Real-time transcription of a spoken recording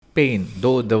pain,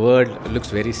 though the word looks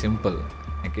very simple,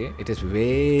 okay, it is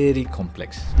very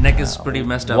complex. Neck is pretty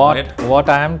messed up, right? What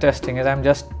I am testing is I'm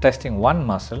just testing one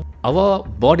muscle. Our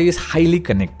body is highly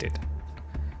connected.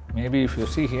 Maybe if you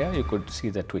see here, you could see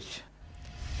the twitch.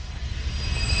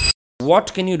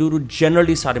 What can you do to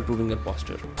generally start improving your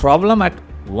posture? Problem at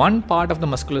one part of the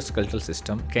musculoskeletal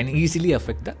system can easily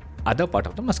affect the other part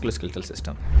of the musculoskeletal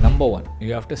system. Number one,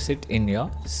 you have to sit in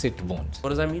your sit bones. What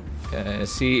does that mean?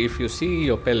 See, if you see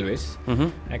your pelvis,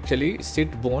 actually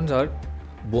sit bones are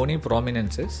bony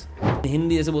prominences.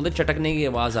 Hindi ऐसे बोलते चटकने की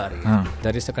आवाज आ रही है.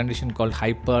 There is a condition called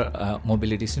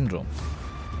hypermobility syndrome.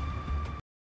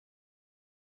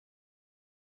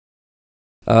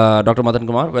 Dr. Madan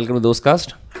Kumar, welcome to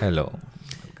Dostcast. Hello.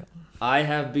 I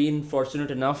have been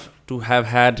fortunate enough to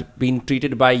have been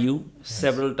treated by you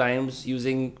several times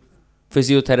using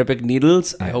physiotherapeutic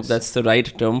needles. Yes. I hope that's the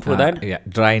right term for that. Yeah,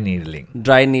 dry needling.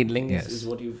 Dry needling Yes. is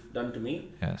what you've done to me.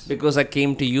 Yes. Because I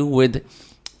came to you with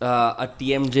a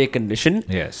TMJ condition.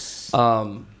 Yes.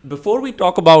 Before we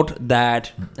talk about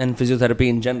that and physiotherapy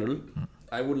in general,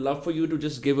 I would love for you to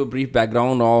just give a brief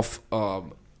background of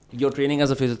your training as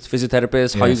a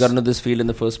physiotherapist, how you got into this field in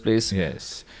the first place.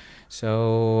 Yes.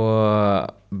 So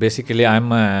basically,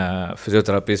 I'm a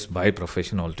physiotherapist by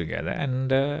profession altogether,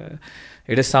 and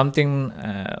it is something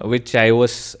which I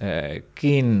was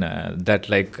keen that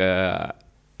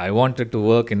I wanted to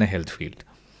work in a health field.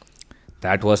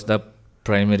 That was the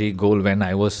primary goal when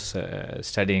I was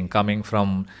studying, coming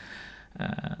from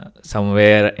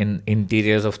somewhere in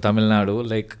interiors of Tamil Nadu,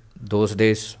 like those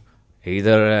days,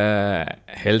 either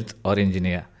health or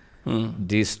engineer.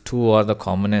 These two are the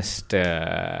commonest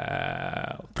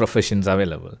professions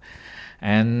available.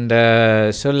 And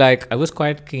so I was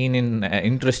quite keen in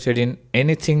interested in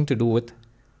anything to do with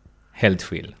health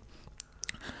field.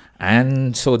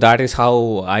 And so that is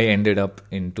how I ended up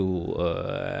into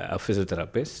a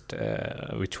physiotherapist,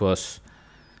 which was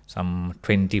some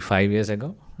 25 years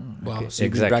ago. Wow, Okay, so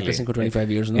you've been practicing for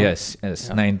 25 years now? Yes, Yeah.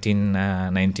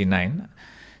 1999.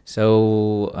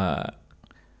 So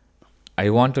I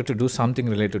wanted to do something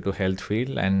related to health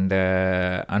field, and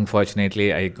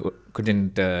unfortunately I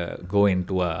couldn't go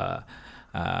into a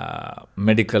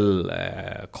medical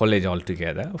college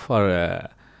altogether for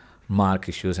mark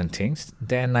issues and things.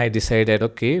 Then I decided,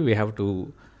 okay, we have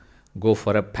to go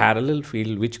for a parallel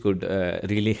field which could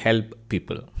really help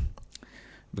people,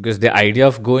 because the idea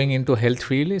of going into health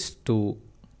field is to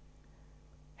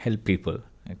help people.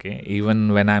 Okay,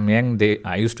 even when I'm young,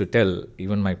 I used to tell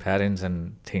even my parents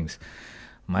and things.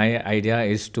 My idea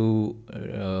is to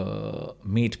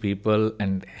meet people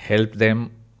and help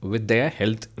them with their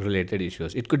health-related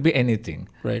issues. It could be anything.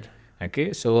 Right.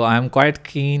 Okay, so I'm quite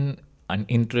keen and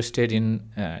interested in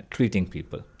treating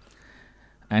people,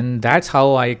 and that's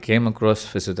how I came across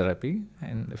physiotherapy.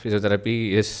 And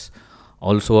physiotherapy is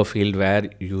also a field where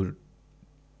you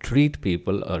treat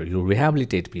people or you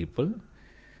rehabilitate people.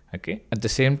 Okay. At the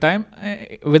same time,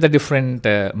 with the different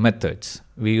methods,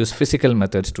 we use physical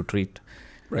methods to treat.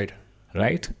 Right.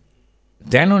 Right.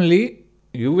 Then only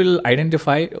you will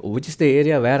identify which is the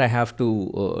area where I have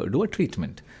to do a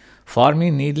treatment. For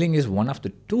me, needling is one of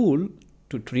the tools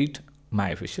to treat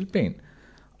myofascial pain.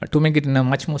 To make it in a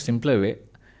much more simpler way,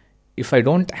 if I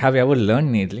don't have ever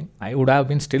learned needling, I would have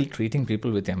been still treating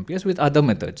people with MPS with other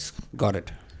methods. Got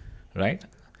it. Right.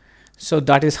 So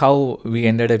that is how we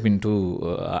ended up into.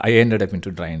 I ended up into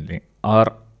dry needling.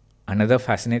 Or another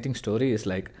fascinating story is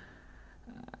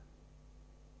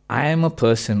I am a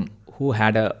person who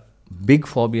had a big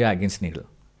phobia against needle.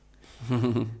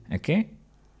 Okay,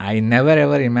 I never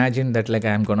ever imagined that I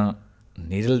am gonna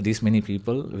needle this many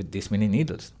people with this many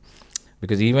needles,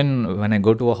 because even when I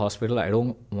go to a hospital, I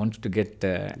don't want to get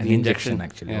an injection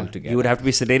actually altogether. You would have to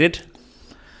be sedated.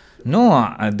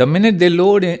 No, the minute they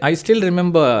load, I still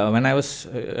remember when I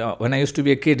used to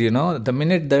be a kid, the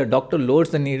minute the doctor loads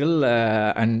the needle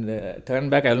and turn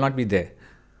back, I will not be there.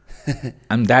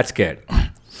 I'm that scared.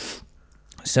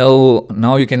 So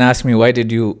now you can ask me, why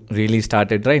did you really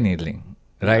started dry needling,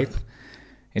 right? Yeah.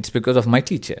 It's because of my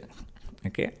teacher.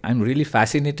 Okay, I'm really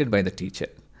fascinated by the teacher.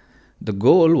 The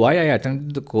goal, why I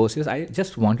attended the course is I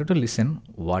just wanted to listen,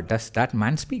 what does that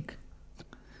man speak?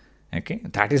 Okay,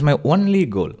 that is my only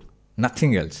goal.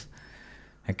 Nothing else.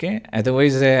 Okay,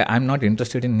 otherwise I'm not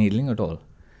interested in needling at all.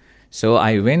 So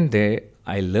I went there,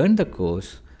 I learned the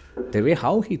course, the way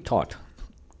how he taught.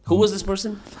 Who was this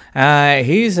person?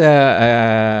 He's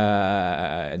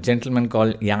a gentleman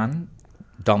called Jan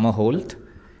Dommerholt.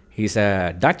 He's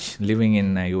a Dutch living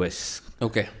in US.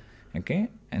 Okay.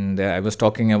 And I was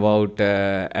talking about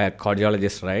a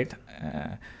cardiologist, right?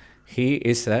 He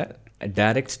is a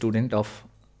direct student of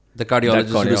The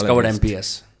cardiologist who discovered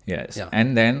MPS. Yes. Yeah.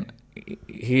 And then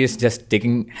he is just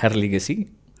taking her legacy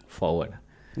forward.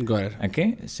 Got it.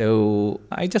 Okay. So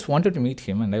I just wanted to meet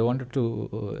him and I wanted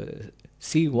to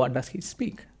see what does he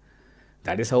speak.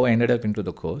 That is how I ended up into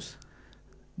the course.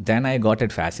 Then I got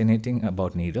it fascinating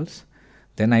about needles.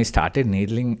 Then I started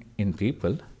needling in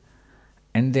people.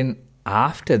 And then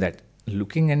after that,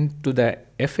 looking into the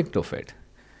effect of it,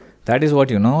 that is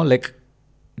what, like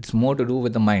it's more to do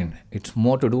with the mind. It's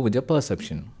more to do with your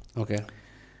perception. Okay.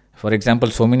 For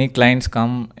example, so many clients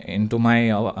come into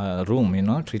my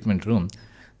room, treatment room.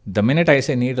 The minute I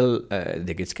say needle,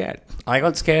 they get scared. I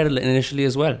got scared initially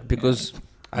as well because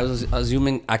I was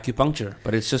assuming acupuncture,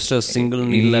 but it's just a single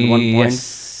needle at one point.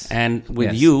 Yes. And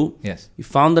with you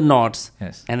found the knots,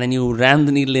 and then you ran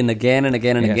the needle in again and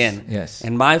again and again. Yes.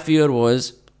 And my fear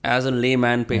was, as a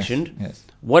layman patient,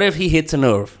 what if he hits a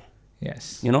nerve?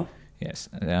 Yes. Yes.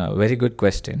 Very good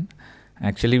question.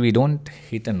 Actually, we don't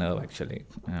hit a nerve, actually.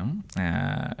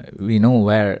 We know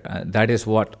where, that is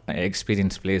what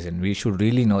experience plays in. We should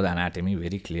really know the anatomy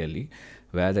very clearly,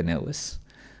 where the nerve is,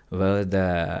 where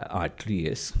the artery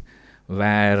is,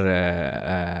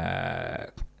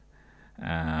 where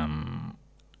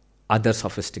other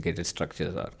sophisticated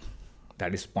structures are.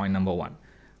 That is point number one.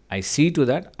 I see to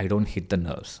that I don't hit the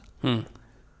nerves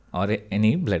or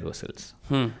any blood vessels.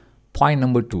 Point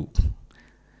number two.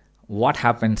 What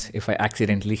happens if I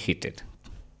accidentally hit it?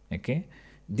 Okay,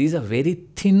 these are very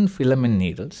thin filament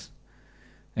needles.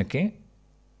 Okay,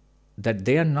 that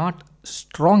they are not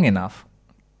strong enough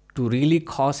to really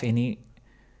cause any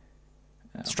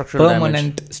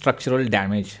permanent structural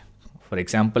damage. For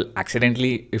example,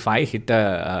 accidentally, if I hit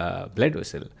a blood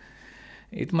vessel,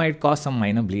 it might cause some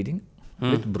minor bleeding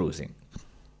with bruising.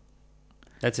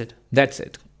 That's it.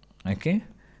 Okay,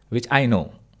 which I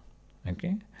know.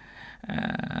 Okay.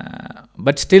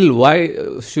 But still, why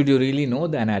should you really know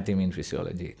the anatomy and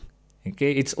physiology?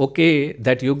 Okay, it's okay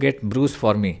that you get bruised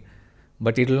for me,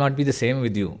 but it will not be the same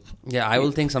with you. Yeah, I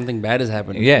will think something bad is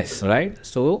happening. Yes, right.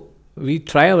 So we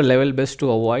try our level best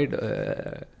to avoid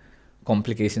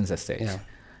complications as such. Yeah.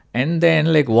 And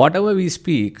then, like whatever we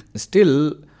speak,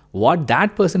 still what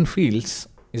that person feels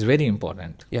is very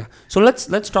important. Yeah. So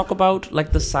let's talk about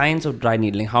like the science of dry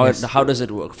needling. How does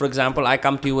it work? For example, I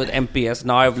come to you with MPS.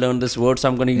 Now I've learned this word, so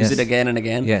I'm going to use it again and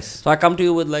again. Yes. So I come to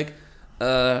you with like,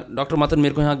 Dr. Matan,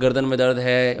 मेरे को यहाँ गर्दन में दर्द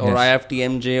है, or I have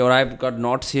TMJ, or I've got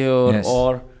knots here,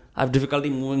 or I have difficulty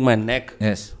moving my neck.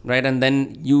 Yes. Right, and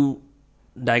then you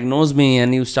diagnose me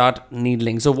and you start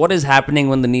needling. So what is happening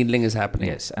when the needling is happening?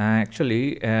 Yes.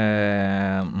 Actually,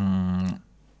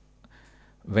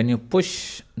 when you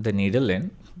push the needle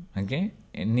in, okay,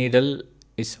 a needle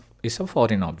is a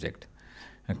foreign object.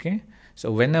 Okay, so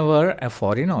whenever a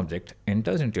foreign object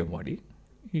enters into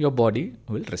your body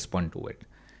will respond to it.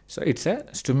 So it's a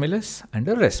stimulus and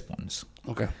a response.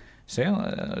 Okay.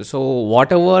 So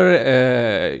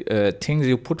whatever things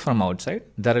you put from outside,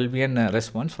 there will be a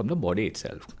response from the body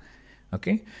itself.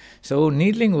 Okay, so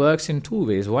needling works in two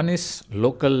ways. One is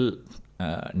local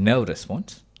nerve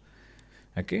response.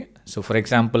 Okay, so for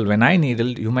example, when I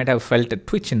needled, you might have felt a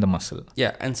twitch in the muscle.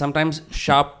 Yeah, and sometimes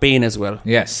sharp pain as well.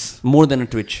 Yes. More than a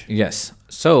twitch. Yes.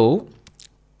 So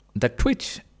the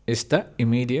twitch is the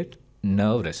immediate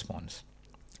nerve response.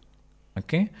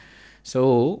 Okay,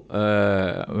 so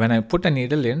when I put a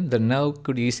needle in, the nerve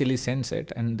could easily sense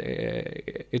it, and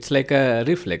it's like a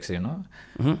reflex,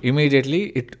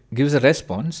 Immediately it gives a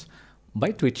response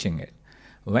by twitching it.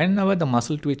 Whenever the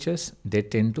muscle twitches, they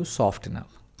tend to soften up.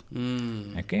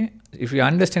 Okay, if you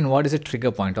understand what is a trigger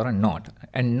point or a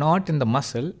knot in the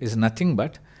muscle is nothing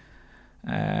but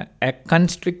a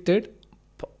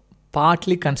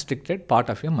partly constricted part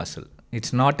of your muscle.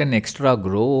 It's not an extra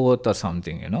growth or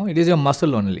something, it is your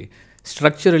muscle only.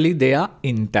 Structurally, they are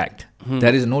intact.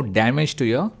 There is no damage to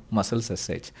your muscles as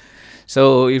such.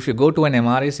 So if you go to an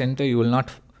MRI center, you will not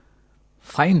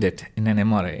find it in an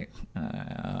MRI.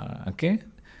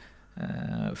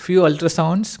 Few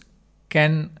ultrasounds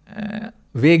can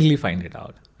vaguely find it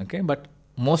out. Okay, but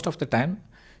most of the time,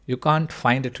 you can't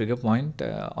find a trigger point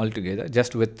altogether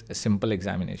just with a simple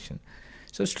examination.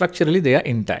 So structurally, they are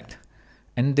intact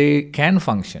and they can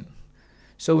function.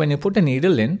 So when you put a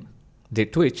needle in, they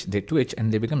twitch,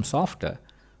 and they become softer.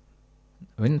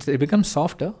 When they become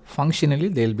softer, functionally,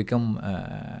 they'll become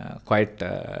quite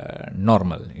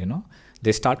normal,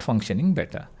 They start functioning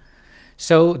better.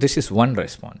 So this is one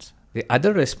response. The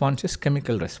other response is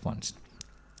chemical response.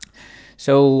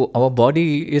 So our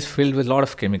body is filled with a lot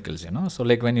of chemicals, So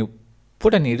like when you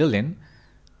put a needle in,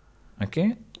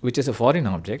 okay, which is a foreign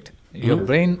object, your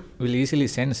brain will easily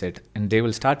sense it and they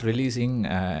will start releasing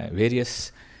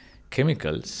various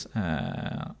chemicals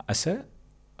as a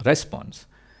response,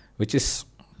 which is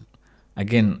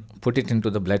again put it into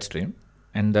the bloodstream,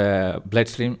 and the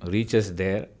bloodstream reaches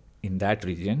there in that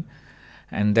region,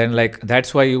 and then like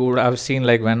that's why you would have seen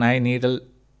like when I needle,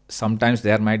 sometimes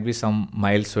there might be some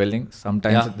mild swelling,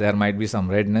 sometimes there might be some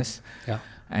redness,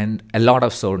 and a lot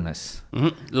of soreness.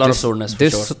 A lot of soreness.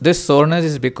 This soreness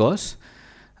is because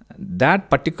that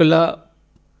particular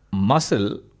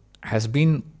muscle has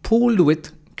been pulled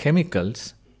with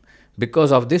chemicals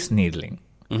because of this needling.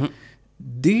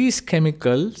 These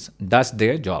chemicals does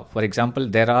their job. For example,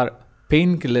 there are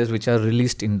painkillers which are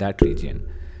released in that region.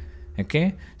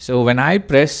 Okay, so when I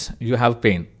press, you have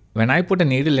pain. When I put a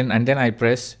needle in and then I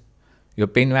press, your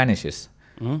pain vanishes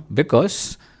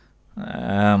because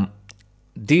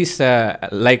these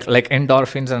like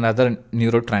endorphins and other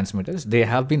neurotransmitters, they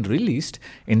have been released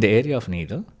in the area of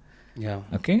needle.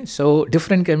 Okay, so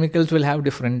different chemicals will have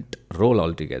different role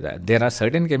altogether. There are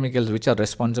certain chemicals which are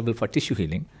responsible for tissue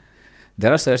healing.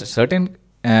 There are certain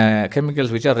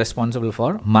chemicals which are responsible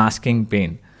for masking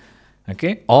pain.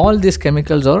 Okay, all these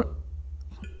chemicals are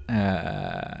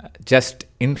just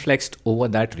influxed over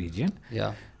that region,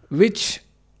 which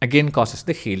again causes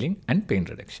the healing and pain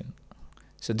reduction.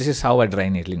 So this is how a dry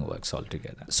needling works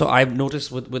altogether. So I've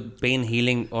noticed with pain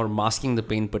healing or masking the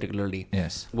pain particularly,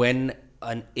 when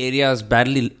an area is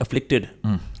badly afflicted,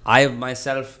 I have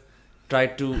myself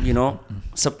tried to,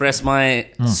 suppress my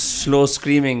slow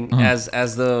screaming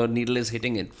as the needle is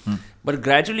hitting it. But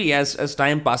gradually, as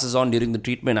time passes on during the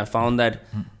treatment, I found that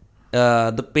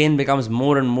the pain becomes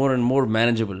more and more and more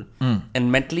manageable.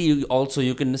 And mentally,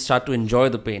 you can start to enjoy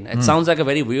the pain. It sounds like a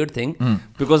very weird thing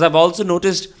because I've also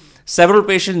noticed several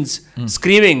patients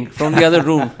screaming from the other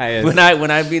room when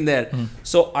I've been there.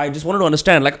 So I just wanted to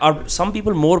understand, like, are some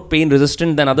people more pain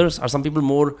resistant than others? Are some people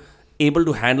more able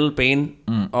to handle pain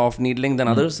of needling than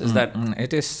others? Is that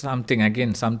it is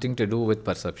something to do with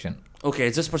perception. Okay,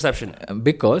 it's just perception.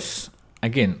 Because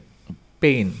again,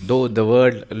 pain, though the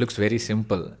word looks very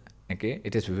simple, okay,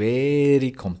 it is very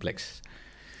complex.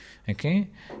 Okay,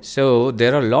 so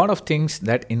there are a lot of things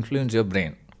that influence your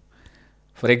brain.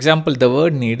 For example, the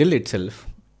word needle itself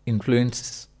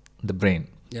influences the brain.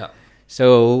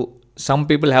 So some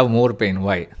people have more pain.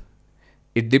 Why?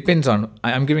 It depends on,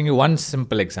 I'm giving you one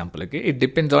simple example. Okay, it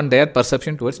depends on their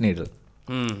perception towards needle.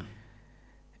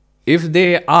 If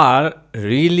they are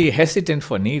really hesitant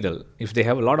for needle, if they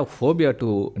have a lot of phobia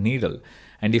to needle,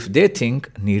 and if they think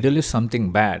needle is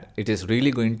something bad, it is really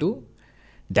going to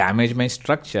damage my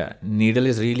structure, needle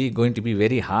is really going to be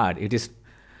very hard, it is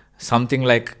something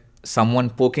like someone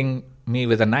poking me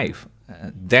with a knife,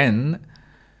 then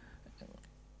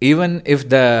even if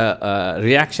the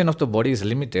reaction of the body is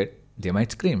limited, they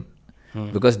might scream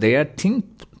because their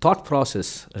thought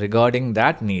process regarding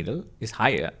that needle is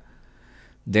higher.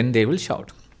 Then they will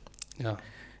shout.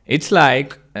 It's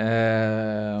like you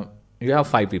have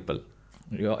 5 people.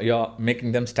 You're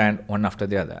making them stand one after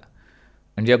the other,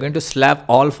 and you're going to slap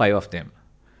all 5 of them.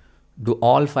 Do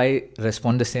all 5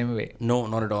 respond the same way? No,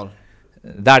 not at all.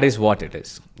 That is what it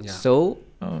is. So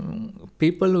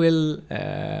people will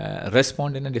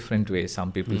respond in a different way.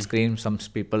 Some people scream, some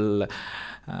people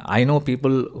I know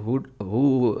people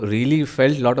who really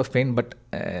felt a lot of pain, but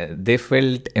they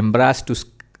felt embarrassed to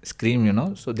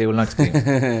scream, so they will not scream.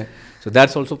 So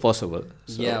that's also possible.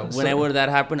 So, whenever that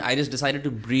happened, I just decided to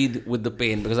breathe with the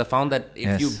pain because I found that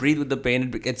if you breathe with the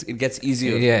pain, it gets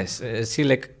easier. Yes. See,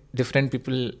 like different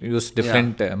people use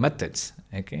different methods.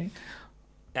 Okay.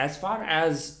 As far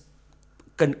as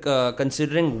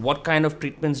considering what kind of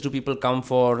treatments do people come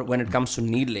for when it comes to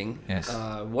needling,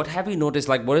 what have you noticed?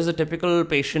 Like, what does a typical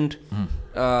patient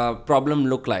problem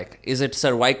look like? Is it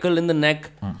cervical in the neck?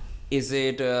 Is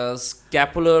it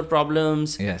scapular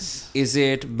problems? Is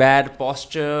it bad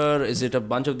posture? Is it a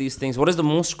bunch of these things? What is the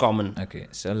most common? Okay,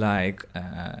 so like,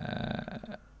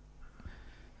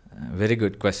 very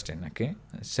good question. Okay,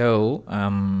 so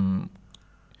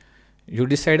you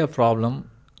decide a problem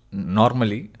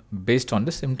normally based on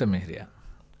the symptom area.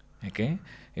 Okay,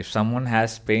 if someone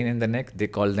has pain in the neck, they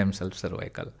call themselves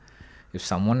cervical. If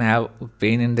someone have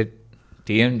pain in the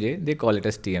TMJ, they call it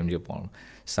as TMJ problem.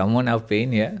 Someone have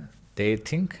pain here, they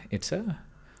think it's a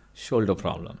shoulder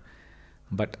problem.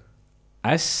 But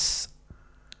as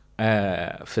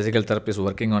a physical therapist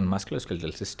working on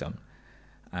musculoskeletal system,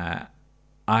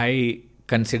 I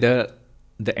consider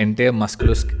the entire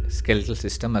musculoskeletal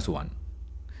system as one.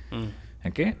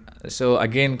 Okay, so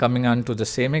again coming on to the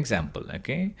same example.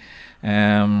 Okay,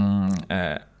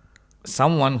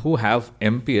 someone who have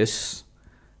MPS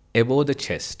above the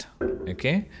chest,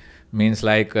 okay, means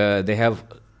like they have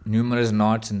numerous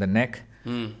knots in the neck,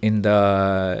 in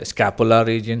the scapular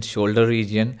region, shoulder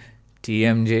region,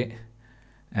 TMJ,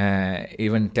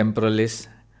 even temporalis,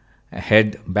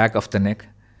 head, back of the neck.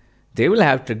 They will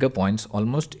have trigger points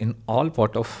almost in all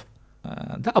part of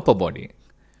the upper body.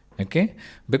 Okay,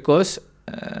 because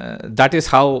that is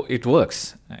how it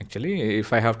works. Actually,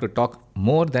 if I have to talk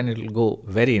more, then it will go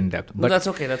very in depth. But that's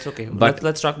okay. That's okay. But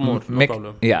let's talk more. No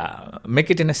problem. Yeah, make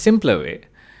it in a simpler way.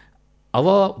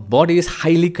 Our body is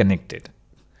highly connected.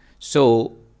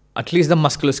 So at least the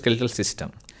musculoskeletal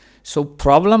system. So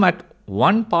problem at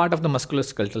one part of the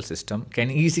musculoskeletal system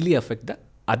can easily affect the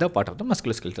other part of the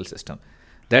musculoskeletal system.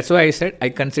 That's why I said I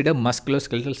consider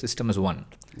musculoskeletal system as one.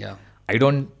 Yeah. I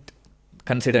don't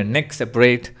consider neck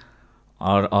separate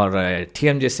or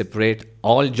TMJ separate.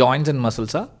 All joints and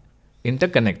muscles are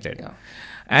interconnected. Yeah.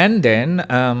 And then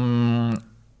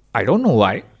I don't know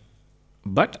why,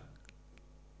 but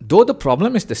though the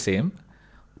problem is the same,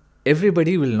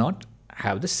 everybody will not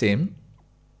have the same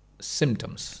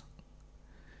symptoms.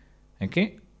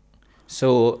 Okay?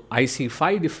 So I see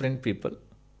 5 different people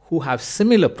who have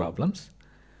similar problems,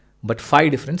 but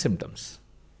 5 different symptoms.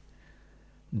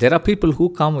 There are people who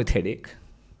come with headache.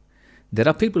 There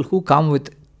are people who come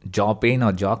with jaw pain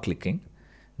or jaw clicking.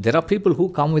 There are people who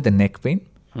come with a neck pain.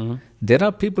 Mm-hmm. There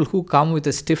are people who come with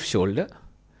a stiff shoulder.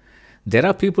 There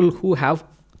are people who have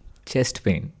chest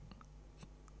pain.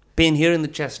 Pain here in the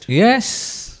chest?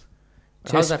 Yes.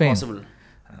 How is that possible?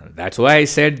 That's why I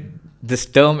said this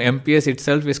term MPS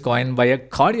itself is coined by a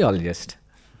cardiologist.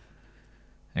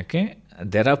 Okay?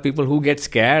 There are people who get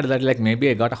scared that like maybe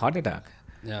I got a heart attack.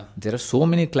 Yeah. There are so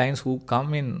many clients who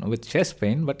come in with chest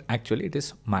pain, but actually it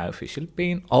is myofascial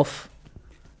pain of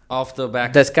the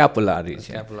back, the scapular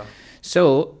region.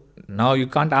 So now you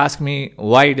can't ask me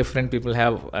why different people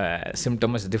have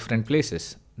symptoms at different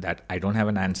places. That I don't have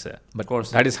an answer. But of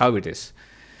course, that is how it is.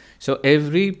 So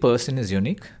every person is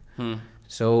unique.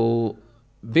 So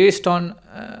based on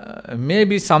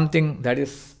maybe something that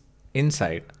is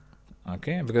inside,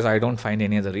 okay, because I don't find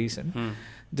any other reason,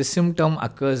 the symptom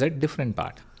occurs at different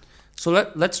part.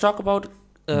 So let's talk about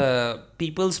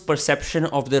people's perception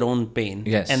of their own pain.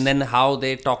 Yes. And then how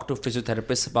they talk to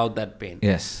physiotherapists about that pain.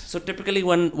 Yes. So typically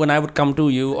when I would come to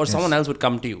you or someone else would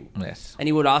come to you, yes, and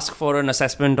you would ask for an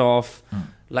assessment of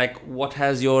like what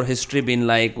has your history been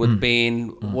like with pain,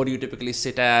 what do you typically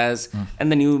sit as,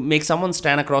 and then you make someone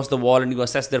stand across the wall and you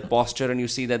assess their posture and you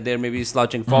see that they're maybe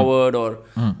slouching forward or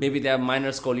maybe they have minor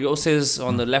scoliosis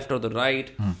on the left or the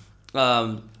right.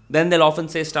 Then they'll often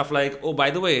say stuff like, oh,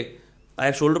 by the way, I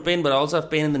have shoulder pain, but I also have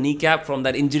pain in the kneecap from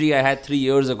that injury I had 3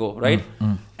 years ago, right?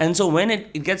 And so when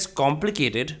it gets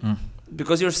complicated,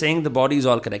 because you're saying the body is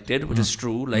all connected, which is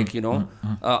true, like,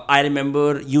 I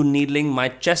remember you needling my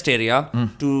chest area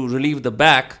to relieve the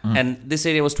back, and this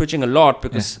area was twitching a lot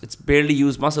because it's barely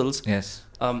used muscles. Yes.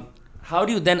 How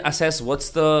do you then assess what's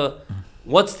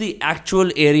the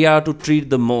actual area to treat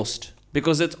the most?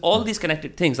 Because it's all these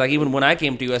connected things. Like even when I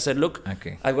came to you, I said, look,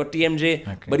 I've got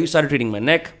TMJ, but you started treating my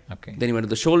neck. Then you went to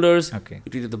the shoulders. You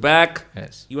treated the back.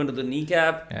 Yes. You went to the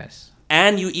kneecap. Yes.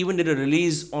 And you even did a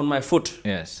release on my foot.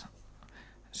 Yes.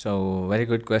 So very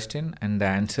good question. And the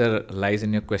answer lies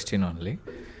in your question only.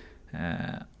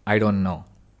 I don't know.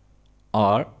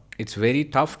 Or it's very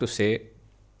tough to say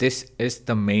this is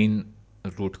the main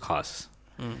root cause.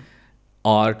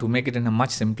 Or to make it in a much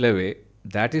simpler way,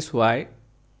 that is why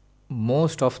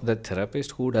most of the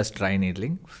therapists who does dry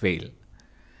needling fail.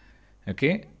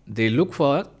 Okay, they look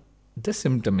for the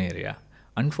symptom area.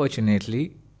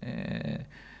 Unfortunately,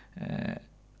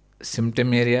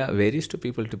 symptom area varies to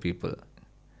people.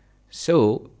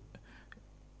 So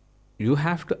you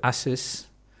have to assess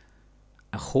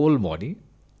a whole body,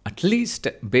 at least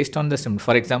based on the symptom.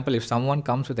 For example, if someone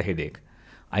comes with a headache,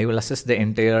 I will assess the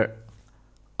entire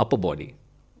upper body.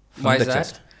 Why is that?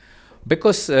 Chest.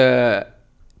 Because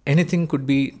anything could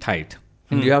be tight.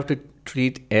 And you have to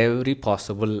treat every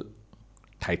possible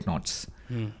tight knots.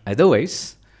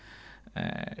 Otherwise,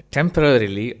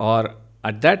 temporarily or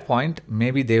at that point,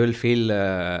 maybe they will feel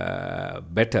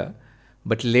better,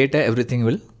 but later everything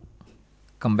will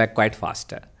come back quite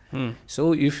faster.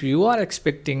 So if you are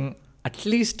expecting at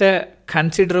least a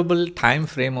considerable time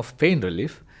frame of pain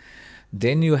relief,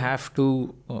 then you have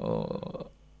to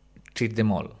treat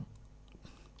them all.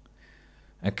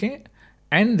 Okay?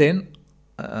 And then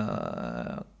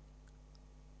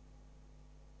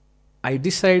I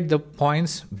decide the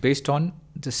points based on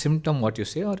the symptom, what you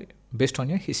say, or based on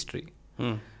your history.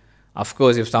 Of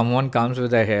course, if someone comes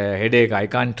with a headache, I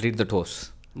can't treat the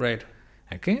toes. Right.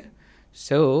 Okay?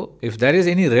 So, if there is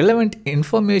any relevant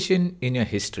information in your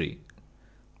history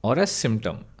or a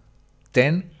symptom,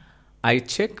 then I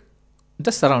check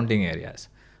the surrounding areas.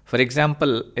 For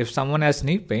example, if someone has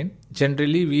knee pain,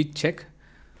 generally we check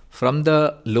from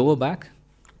the lower back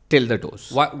till the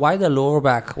toes. Why the lower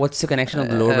back? What's the connection of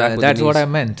the lower back with That's the what knees? I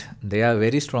meant. They are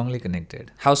very strongly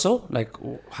connected. How so? Like,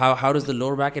 how does the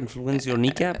lower back influence your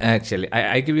kneecap? Actually,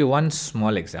 I give you one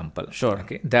small example. Sure.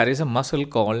 Okay. There is a muscle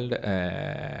called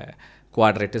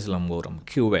quadratus lumborum,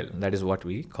 QL. That is what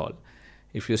we call.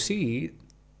 If you see,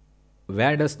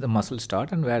 where does the muscle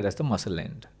start and where does the muscle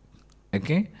end?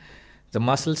 Okay. The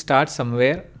muscle starts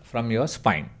somewhere from your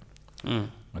spine.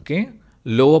 Okay.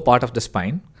 Lower part of the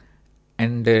spine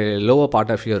and lower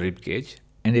part of your rib cage,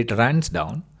 and it runs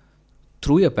down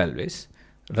through your pelvis,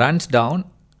 runs down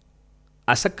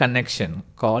as a connection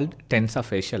called tensor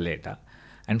fascia lata,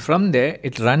 and from there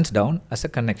it runs down as a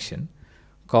connection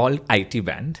called IT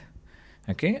band,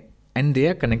 okay, and they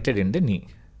are connected in the knee.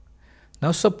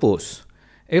 Now suppose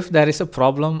if there is a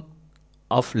problem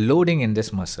of loading in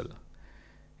this muscle,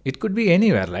 it could be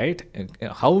anywhere, right?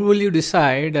 How will you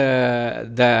decide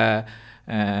the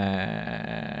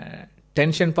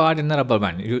tension part in the rubber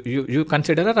band? You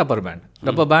consider a rubber band.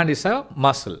 Rubber band is a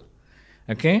muscle.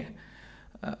 Okay?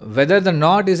 Whether the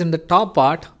knot is in the top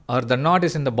part or the knot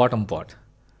is in the bottom part.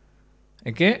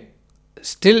 Okay?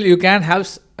 Still you can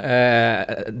have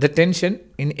the tension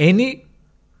in any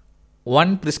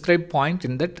one prescribed point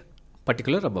in that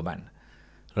particular rubber band.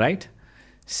 Right?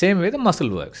 Same way the muscle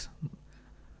works.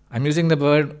 I'm using the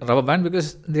word rubber band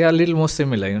because they are a little more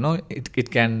similar.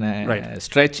 It can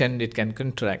stretch and it can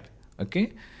contract.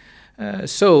 Okay,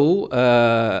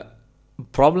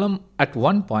 problem at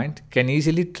one point can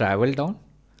easily travel down.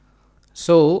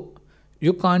 So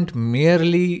you can't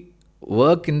merely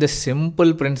work in the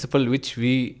simple principle which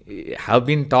we have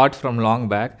been taught from long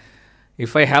back.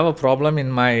 If I have a problem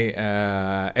in my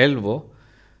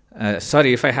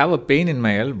if I have a pain in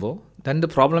my elbow, then the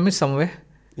problem is somewhere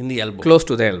in the elbow, close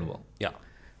to the elbow. Yeah,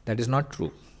 that is not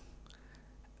true.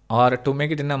 Or to make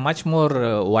it in a much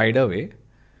more wider way,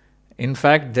 in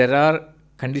fact, there are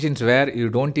conditions where you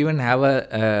don't even have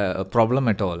a problem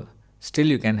at all. Still,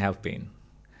 you can have pain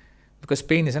because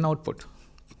pain is an output,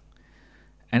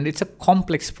 and it's a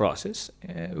complex process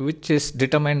which is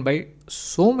determined by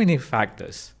so many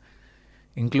factors,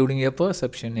 including your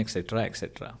perception, etc.,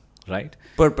 etc. Right?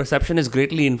 But perception is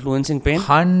greatly influencing pain.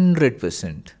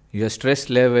 100%. Your stress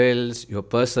levels, your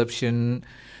perception,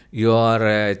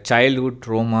 your childhood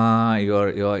trauma,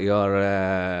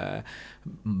 your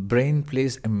brain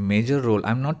plays a major role.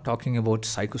 I'm not talking about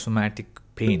psychosomatic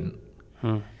pain.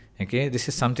 Okay, this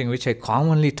is something which I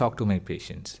commonly talk to my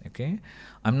patients. Okay,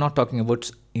 I'm not talking about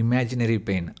imaginary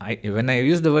pain. When I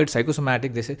use the word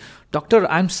psychosomatic, they say, "Doctor,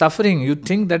 I'm suffering. You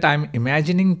think that I'm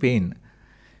imagining pain?"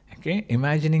 Okay,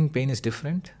 imagining pain is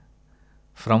different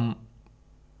from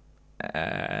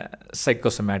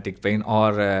psychosomatic pain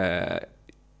or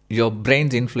your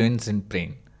brain's influence in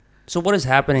pain. So what is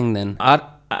happening then?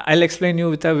 I'll explain you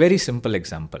with a very simple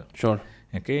example. Sure.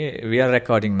 Okay, we are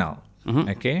recording now.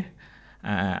 Okay,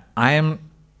 I am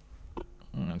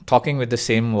talking with the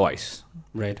same voice.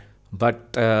 Right.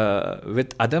 But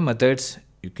with other methods,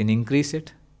 you can increase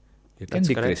it, you can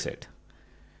decrease it.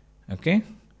 Okay,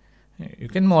 you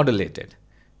can modulate it.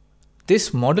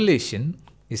 This modulation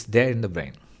is there in the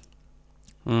brain.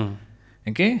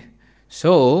 Okay,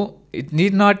 so it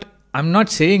need not. I'm not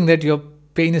saying that your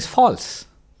pain is false.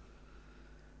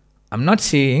 I'm not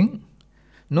saying,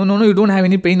 no, you don't have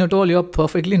any pain at all, you're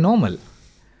perfectly normal.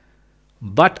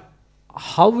 But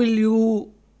how will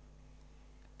you,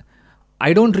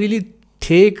 I don't really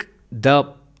take the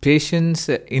patient's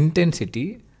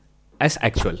intensity as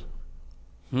actual.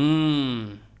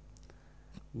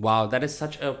 Wow, that is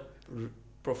such a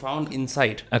profound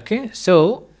insight. Okay,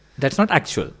 so that's not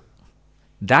actual.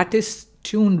 That is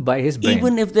tuned by his brain.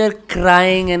 Even if they're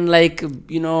crying and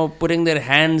putting their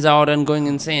hands out and going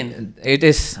insane. It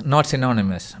is not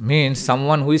synonymous. Means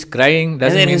someone who is crying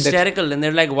doesn't mean that... And they're hysterical and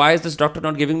they're like, why is this doctor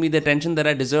not giving me the attention that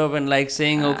I deserve? And like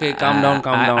saying, okay, calm down.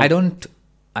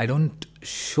 I don't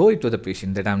show it to the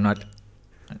patient that I'm not...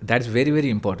 That's very,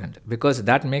 very important because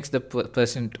that makes the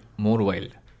person more wild.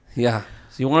 Yeah.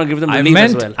 So you want to give them relief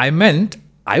as well.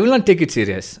 I will not take it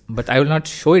serious, but I will not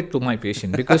show it to my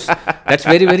patient because that's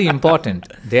very, very important.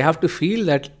 They have to feel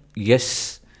that,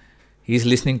 yes, he's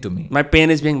listening to me. My pain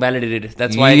is being validated.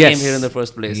 That's why I came here in the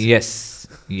first place.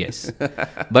 Yes.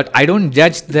 But I don't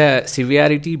judge the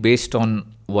severity based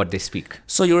on what they speak.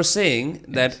 So you're saying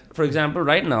that, for example,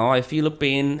 right now I feel a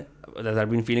pain that I've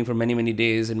been feeling for many, many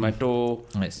days in my toe,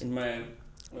 in my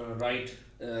right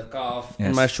calf,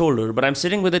 in my shoulder, but I'm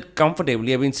sitting with it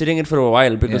comfortably. I've been sitting it for a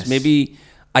while because maybe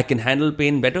I can handle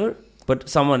pain better, but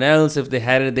someone else, if they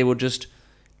had it, they would just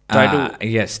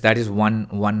Yes, that is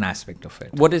one aspect of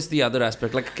it. What is the other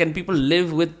aspect? Like, can people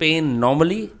live with pain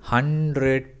normally?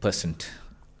 100%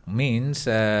 means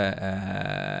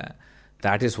that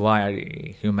is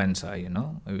why humans are,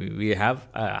 we have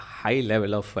a high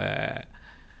level of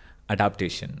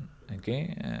adaptation.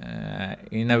 Okay,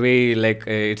 in a way, like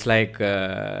it's like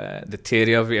the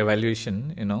theory of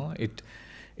evolution.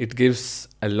 It gives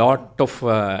a lot of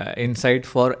insight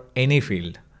for any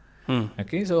field.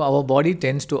 Okay, so our body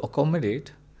tends to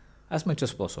accommodate as much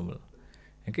as possible.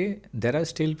 Okay, there are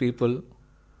still people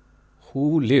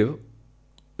who live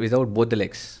without both the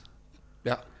legs.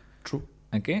 Yeah, true.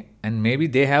 Okay, and maybe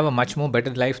they have a much more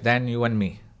better life than you and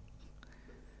me.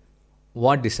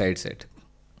 What decides it?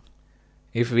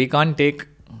 If we can't take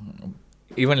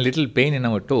even little pain in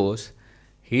our toes,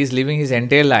 he is living his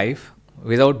entire life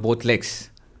without both legs.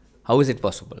 How is it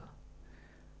possible?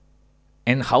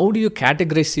 And how do you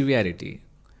categorize severity?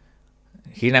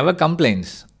 He never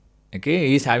complains. Okay,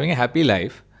 he is having a happy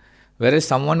life, whereas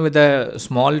someone with a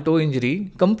small toe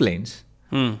injury complains.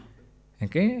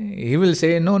 Okay, he will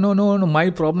say, no,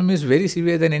 my problem is very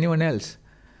severe than anyone else.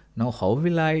 Now, how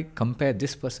will I compare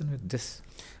this person with this?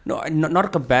 No, not a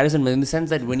comparison, but in the sense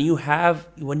that when you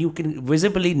can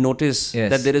visibly notice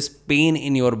that there is pain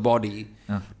in your body,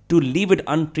 to leave it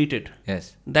untreated.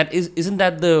 Yes. Isn't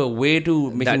that the way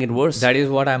to making it worse? That is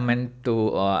what I meant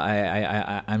to.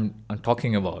 I'm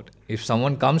talking about. If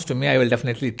someone comes to me, I will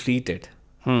definitely treat it.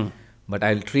 But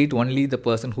I'll treat only the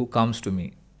person who comes to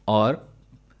me or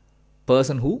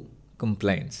person who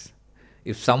complains.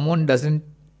 If someone doesn't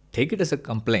take it as a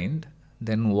complaint,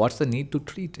 then what's the need to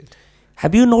treat it?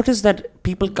 Have you noticed that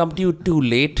people come to you too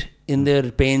late in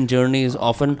their pain journeys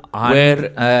often?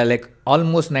 Like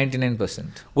almost 99%.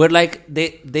 Where like they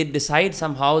decide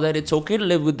somehow that it's okay to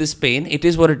live with this pain. It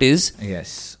is what it is.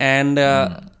 Yes. And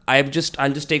I'll just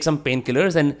take some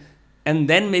painkillers and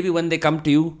then maybe when they come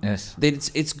to you, yes,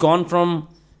 it's gone from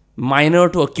minor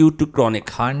to acute to chronic.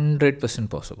 100%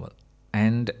 possible.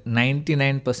 And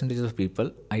 99% of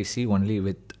people I see only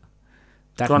with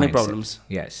that chronic mindset. Problems.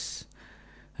 Yes.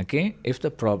 Okay, if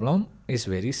the problem is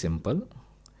very simple,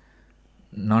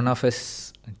 none of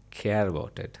us care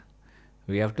about it.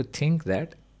 We have to think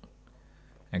that,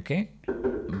 okay,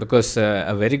 because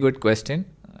a very good question,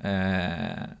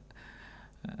 there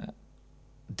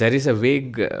is a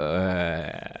vague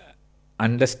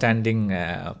understanding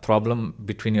problem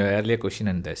between your earlier question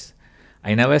and this.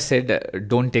 I never said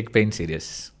don't take pain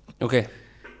serious. Okay.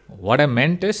 What I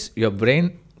meant is your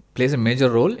brain plays a major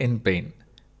role in pain.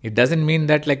 It doesn't mean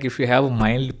that like if you have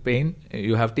mild pain,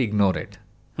 you have to ignore it.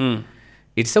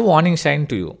 It's a warning sign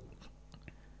to you.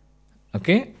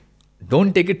 Okay?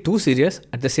 Don't take it too serious.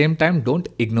 At the same time, don't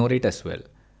ignore it as well.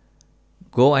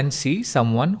 Go and see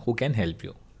someone who can help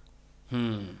you.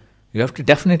 You have to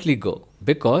definitely go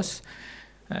because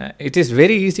it is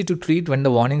very easy to treat when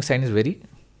the warning sign is very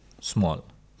small.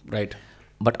 Right.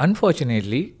 But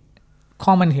unfortunately,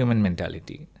 common human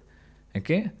mentality.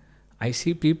 Okay? I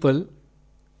see people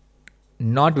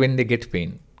not when they get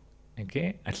pain.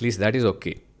 Okay? At least that is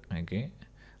okay. Okay?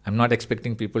 I'm not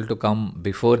expecting people to come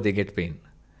before they get pain.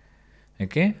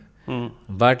 Okay?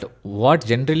 But what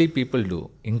generally people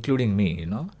do, including me,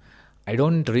 I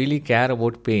don't really care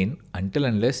about pain until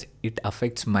unless it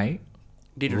affects my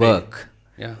work.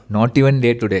 Yeah. Not even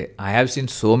day to day. I have seen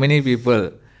so many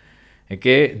people,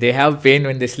 okay, they have pain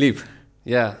when they sleep.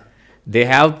 Yeah. They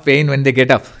have pain when they get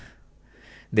up.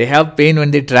 They have pain when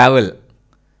they travel.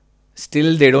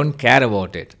 Still, they don't care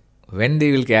about it. When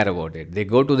they will care about it? They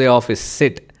go to the office,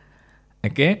 sit,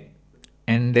 okay?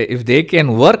 And if they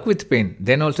can work with pain,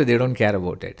 then also they don't care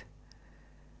about it.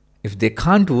 If they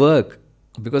can't work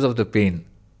because of the pain,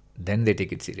 then they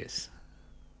take it serious.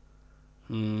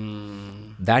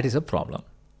 That is a problem.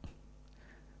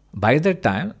 By that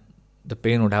time, the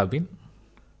pain would have been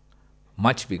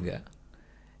much bigger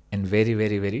and very,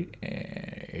 very, very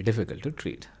difficult to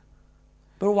treat.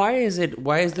 But why is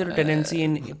there a tendency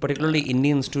in particularly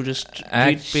Indians to just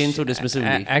treat pain so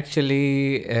dismissively?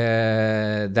 Actually,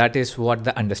 that is what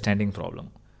the understanding problem.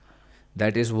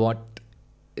 That is what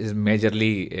is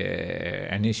majorly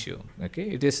an issue. Okay,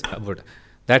 it is about.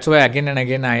 That's why again and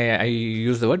again I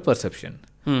use the word perception.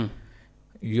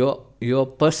 Your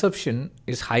perception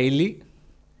is highly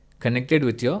connected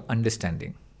with your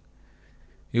understanding.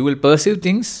 You will perceive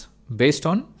things based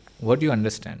on what you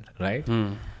understand, right?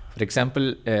 For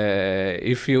example,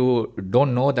 if you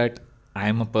don't know that I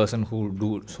am a person who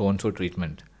do so-and-so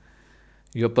treatment,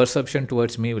 your perception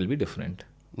towards me will be different.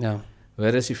 Yeah.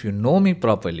 Whereas if you know me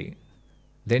properly,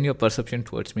 then your perception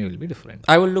towards me will be different.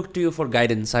 I will look to you for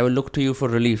guidance. I will look to you for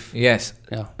relief. Yes.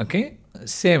 Yeah. Okay.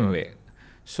 Same way.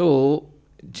 So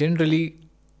generally,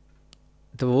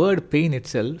 the word pain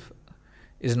itself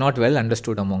is not well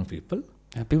understood among people.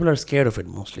 People are scared of it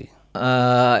mostly.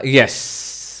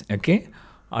 Yes. Okay.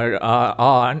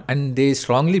 And they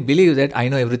strongly believe that I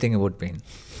know everything about pain.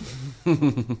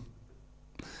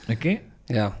 Okay.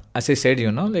 Yeah. As I said,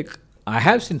 like I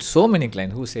have seen so many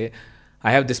clients who say,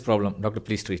 I have this problem, doctor,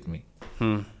 please treat me.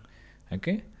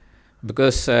 Okay.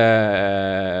 Because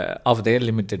of their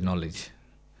limited knowledge.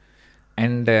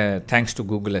 And thanks to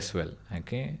Google as well.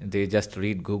 Okay. They just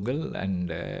read Google and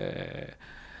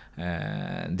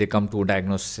they come to a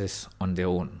diagnosis on their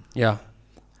own. Yeah.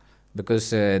 Because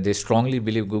they strongly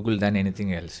believe Google than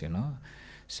anything else,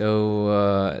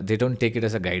 So they don't take it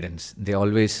as a guidance. They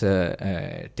always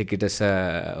take it as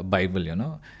a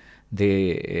Bible,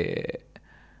 They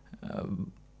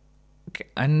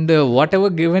and whatever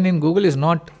given in Google is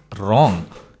not wrong,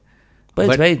 but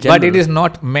it's very general. But it is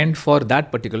not meant for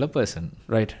that particular person.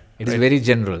 Right. It is very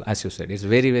general, as you said. It's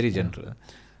very, very general.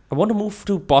 I want to move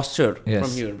to posture Yes.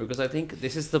 from here, because I think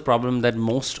this is the problem that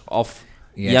most of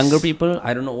Yes. younger people,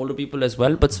 I don't know, older people as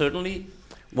well, but certainly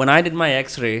when I did my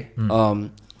X-ray,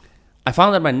 I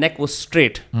found that my neck was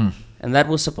straight. And that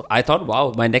was, I thought,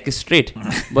 wow, my neck is straight.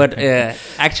 But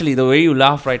actually, the way you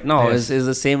laugh right now is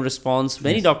the same response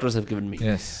many doctors have given me.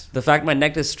 Yes. The fact my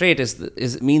neck is straight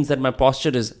means that my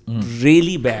posture is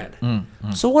really bad.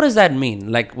 So what does that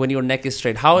mean? Like when your neck is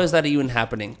straight, how is that even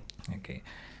happening? Okay.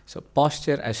 So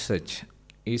posture as such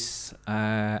is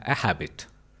a habit.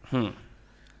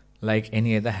 Like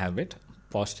any other habit,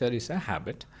 posture is a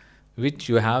habit which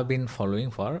you have been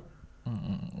following for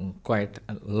quite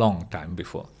a long time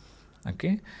before.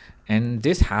 Okay. And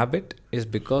this habit is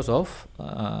because of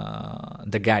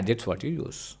the gadgets what you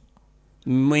use.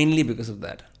 Mainly because of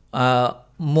that.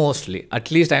 Mostly. At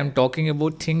least I am talking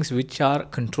about things which are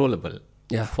controllable.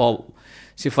 Yeah.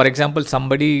 For example,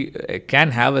 somebody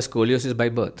can have a scoliosis by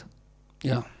birth.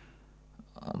 Yeah.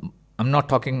 I'm not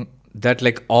talking that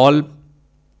like all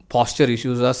posture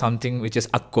issues are something which is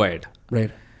acquired.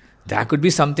 Right. There could be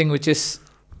something which is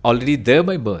already there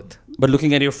by birth. But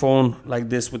looking at your phone like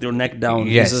this with your neck down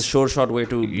is a short way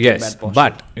to get bad posture.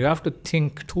 But you have to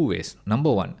think two ways.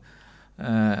 Number one,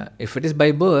 if it is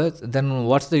by birth, then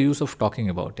what's the use of talking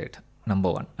about it?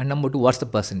 Number one. And number two, what's the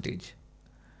percentage?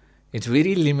 It's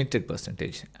very limited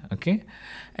percentage. Okay.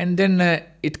 And then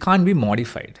it can't be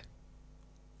modified.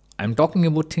 I'm talking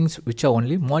about things which are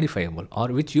only modifiable or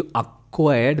which you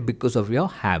acquired because of your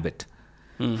habit.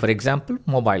 For example,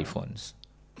 mobile phones.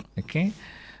 Okay.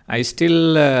 I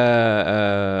still,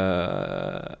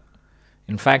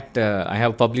 in fact, I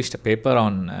have published a paper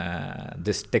on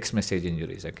this text message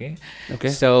injuries. Okay.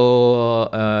 So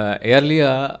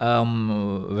earlier,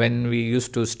 when we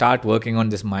used to start working on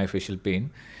this myofascial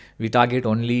pain, we target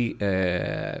only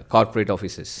corporate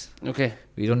offices. Okay.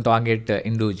 We don't target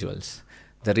individuals.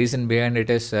 The reason behind it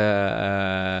is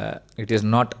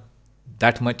not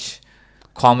that much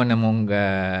common among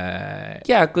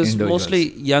because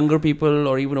mostly younger people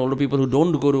or even older people who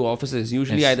don't go to offices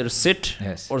usually either sit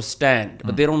or stand,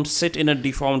 but they don't sit in a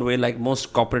deformed way like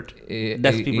most corporate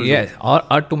deaf people do.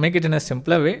 Or to make it in a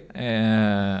simpler way,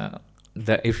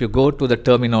 if you go to the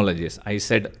terminologies, I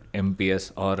said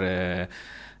MPS or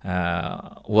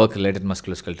work-related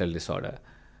musculoskeletal disorder.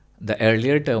 The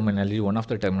earlier terminology, one of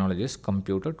the terminologies,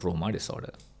 computer trauma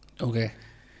disorder. Okay.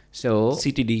 So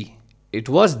CTD. It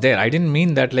was there. I didn't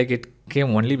mean that like it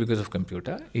came only because of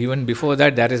computer. Even before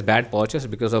that, there is bad postures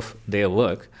because of their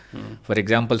work. For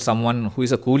example, someone who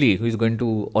is a coolie, who is going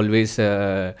to always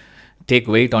take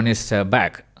weight on his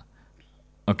back,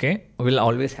 okay, will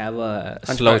always have a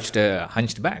slouched,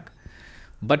 hunched back.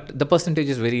 But the percentage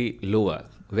is very lower.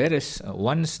 Whereas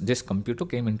once this computer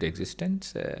came into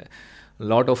existence, a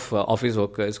lot of office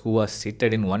workers who are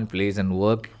seated in one place and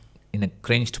work in a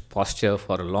cringed posture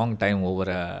for a long time over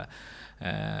a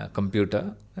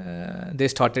computer, they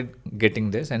started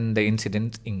getting this and the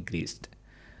incidence increased.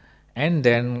 And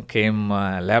then came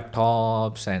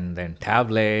laptops and then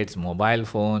tablets, mobile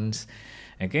phones.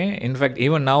 Okay. In fact,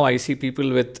 even now I see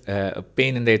people with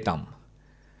pain in their thumb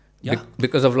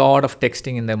because of a lot of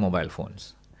texting in their mobile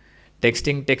phones.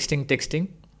 Texting,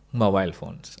 mobile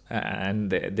phones. And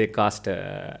they cast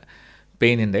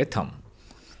pain in their thumb.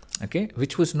 Okay,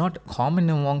 which was not common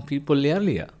among people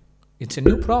earlier. It's a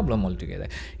new problem altogether.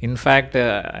 In fact,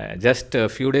 just a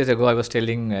few days ago, I was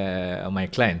telling my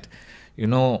client,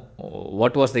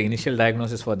 what was the initial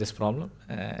diagnosis for this problem?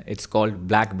 It's called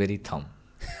BlackBerry thumb.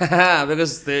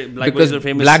 Because BlackBerry is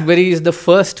famous. BlackBerry is the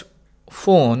first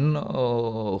phone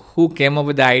who came up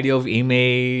with the idea of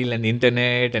email and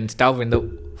internet and stuff in the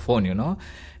phone,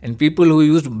 And people who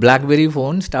used BlackBerry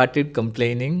phones started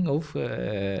complaining of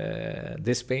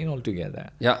this pain altogether.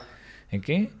 Yeah.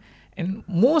 Okay, and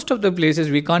most of the places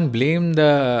we can't blame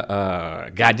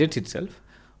the gadgets itself.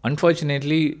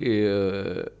 Unfortunately,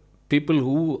 people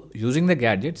who using the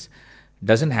gadgets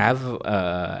doesn't have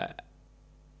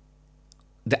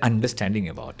the understanding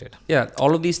about it. Yeah,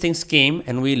 all of these things came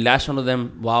and we lashed onto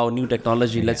them. Wow, new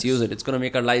technology, let's Yes. use it. It's going to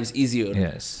make our lives easier.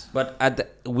 Yes. But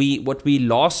what we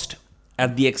lost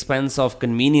at the expense of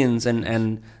convenience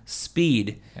and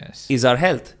speed Yes. is our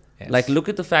health. Yes. Like, look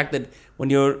at the fact that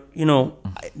when you're,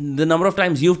 the number of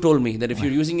times you've told me that if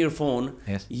you're using your phone,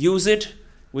 Yes. use it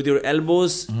with your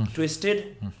elbows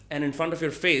twisted and in front of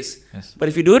your face. Yes. But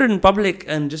if you do it in public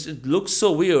and just it looks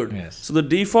so weird. Yes. So the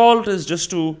default is just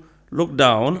to look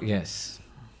down Yes.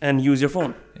 and use your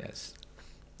phone. Yes,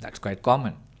 that's quite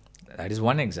common. That is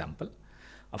one example.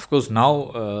 Of course, now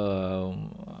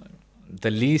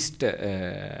the least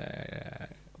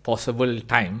possible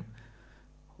time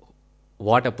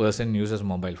what a person uses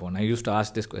mobile phone. I used to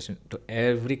ask this question to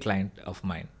every client of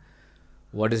mine.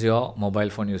 What is your mobile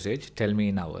phone usage? Tell me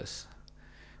in hours.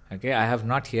 Okay, I have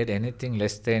not heard anything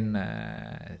less than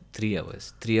 3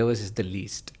 hours. 3 hours is the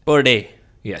least. Per day.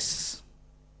 Yes.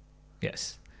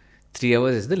 Yes. 3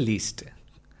 hours is the least.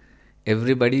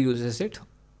 Everybody uses it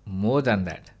more than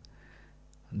that.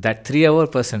 That 3 hour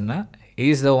person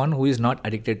is the one who is not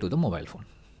addicted to the mobile phone.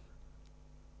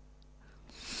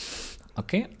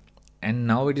 Okay? And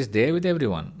now it is there with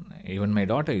everyone. Even my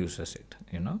daughter uses it,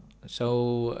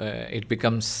 So it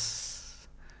becomes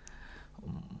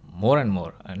more and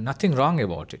more. Nothing wrong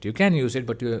about it. You can use it,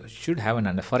 but you should have an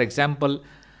under. For example,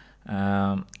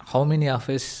 how many of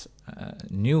us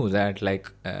knew that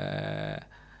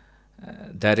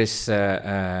there is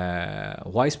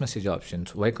voice message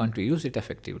options? Why can't we use it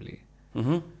effectively?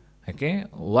 Mm-hmm. Okay,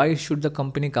 why should the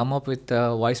company come up with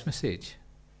a voice message?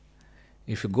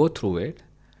 If you go through it,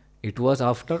 it was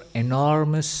after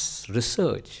enormous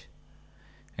research.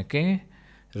 Okay,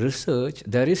 research.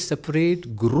 There is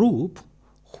separate group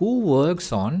who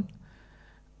works on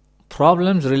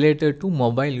problems related to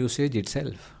mobile usage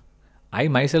itself. I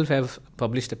myself have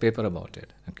published a paper about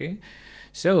it. Okay,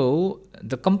 so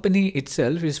the company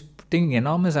itself is putting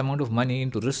enormous amount of money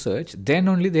into research. Then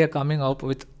only they are coming up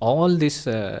with all these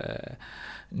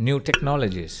new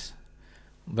technologies.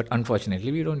 But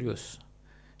unfortunately, we don't use.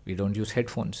 We don't use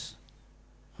headphones.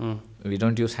 We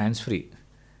don't use hands-free,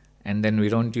 and then we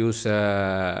don't use other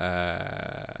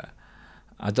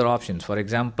options. For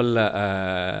example,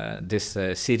 this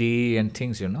Siri and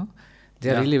things.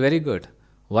 They are really very good.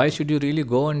 Why should you really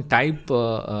go and type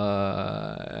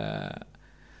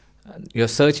your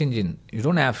search engine? You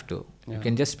don't have to. You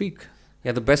can just speak.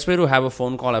 Yeah, the best way to have a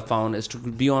phone call I found is to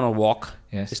be on a walk.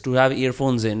 Yes. Is to have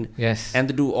earphones in. Yes. And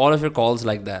to do all of your calls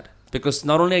like that. Because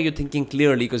not only are you thinking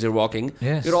clearly because you're walking,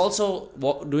 Yes. you're also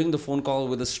doing the phone call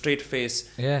with a straight face,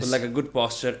 Yes. with like a good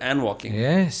posture and walking.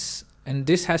 Yes. And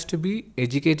this has to be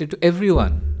educated to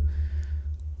everyone.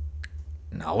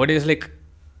 Nowadays,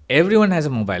 everyone has a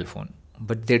mobile phone,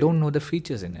 but they don't know the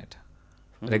features in it.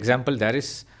 For example, there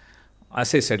is,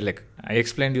 as I said, I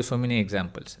explained you so many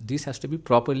examples. This has to be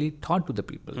properly taught to the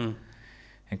people.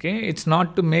 Okay, it's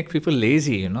not to make people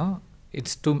lazy.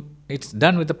 It's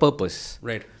done with a purpose.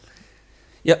 Right.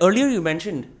 Yeah. Earlier you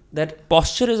mentioned that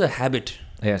posture is a habit.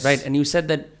 Yes. Right. And you said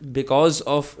that because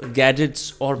of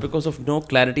gadgets or because of no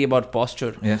clarity about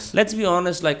posture. Yes. Let's be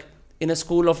honest. In a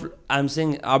school of, I'm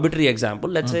saying arbitrary example.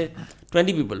 Let's say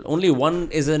 20 people. Only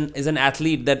one is an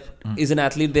athlete that is an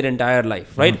athlete their entire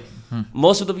life. Right.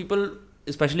 Most of the people,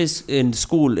 especially in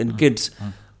school, in kids,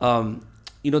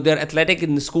 they're athletic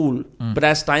in the school, but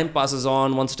as time passes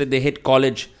on, once they hit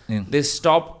college, they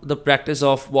stop the practice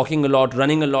of walking a lot,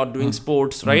 running a lot, doing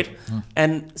sports, right?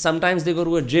 And sometimes they go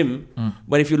to a gym,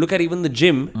 but if you look at even the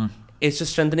gym, it's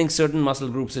just strengthening certain muscle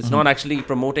groups. It's not actually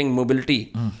promoting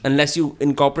mobility unless you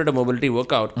incorporate a mobility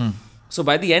workout. So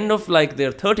by the end of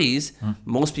their 30s,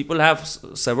 most people have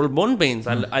several bone pains.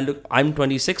 I'm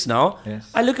 26 now. Yes.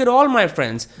 I look at all my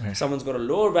friends. Yes. Someone's got a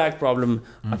lower back problem.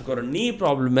 I've got a knee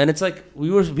problem, and it's like we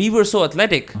were so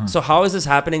athletic. So how is this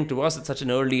happening to us at such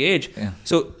an early age? Yeah.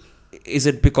 So is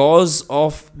it because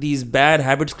of these bad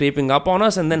habits creeping up on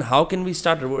us, and then how can we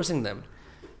start reversing them?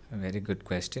 A very good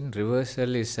question.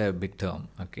 Reversal is a big term.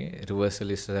 Okay,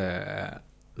 reversal is a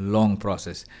long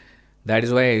process. That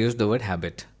is why I use the word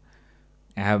habit.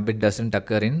 A habit doesn't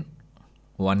occur in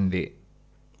one day.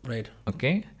 Right.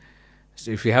 Okay,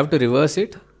 so if you have to reverse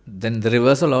it, then the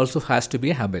reversal also has to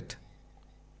be a habit.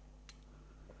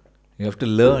 You have to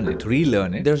learn it,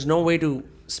 relearn it. There's no way to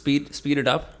speed it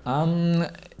up.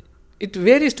 It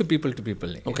varies to people to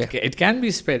people. Okay. It can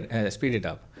be speeded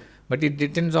up, but it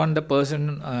depends on the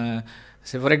person.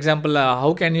 So, for example,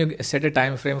 how can you set a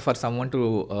time frame for someone to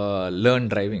learn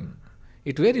driving?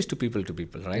 It varies to people,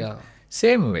 right? Yeah.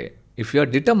 Same way, if you are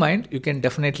determined, you can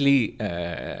definitely.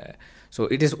 So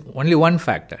it is only one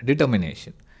factor,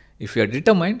 determination. If you are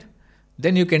determined,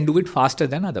 then you can do it faster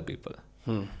than other people.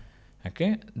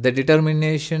 Okay, the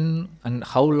determination and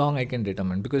how long I can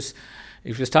determine, because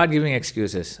if you start giving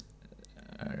excuses,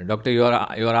 doctor, you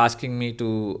are asking me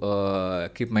to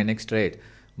keep my neck straight,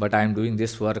 but I am doing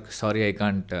this work. Sorry, I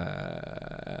can't.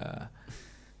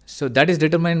 So that is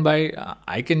determined by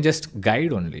I can just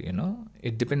guide only.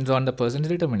 It depends on the person's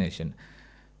determination.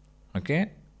 Okay,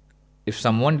 if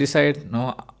someone decides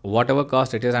no, whatever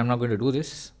cost it is, I'm not going to do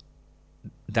this.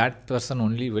 That person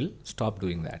only will stop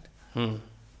doing that.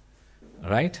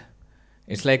 Right?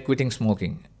 It's like quitting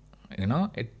smoking.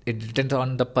 It depends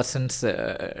on the person's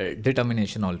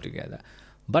determination altogether.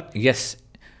 But yes,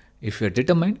 if you're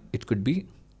determined, it could be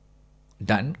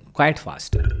done quite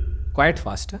faster,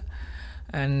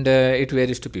 and it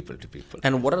varies to people to people.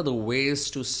 And what are the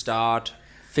ways to start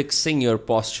fixing your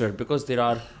posture? Because there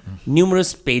are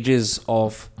numerous pages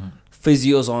of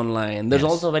physios online. There's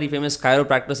also very famous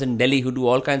chiropractors in Delhi who do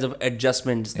all kinds of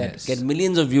adjustments that get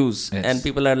millions of views. And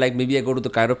people are like, maybe I go to the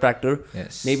chiropractor.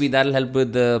 Maybe that'll help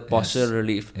with the posture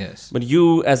relief. But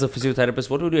you, as a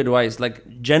physiotherapist, what would you advise?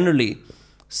 Like, generally,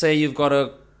 say you've got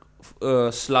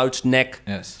a slouched neck,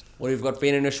 or you've got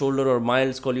pain in your shoulder, or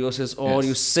mild scoliosis, or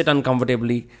you sit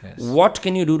uncomfortably. What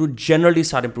can you do to generally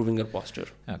start improving your posture?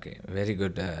 Okay, very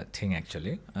good thing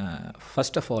actually.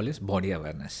 First of all is body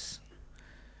awareness.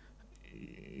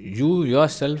 You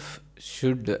yourself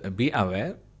should be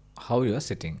aware how you are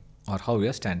sitting, or how you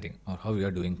are standing, or how you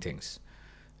are doing things.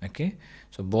 Okay,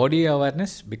 so body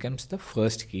awareness becomes the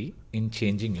first key in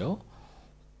changing your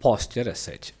posture as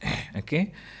such.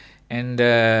 Okay, and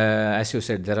as you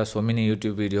said, there are so many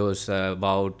YouTube videos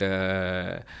about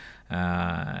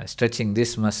stretching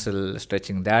this muscle,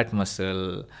 stretching that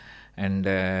muscle, and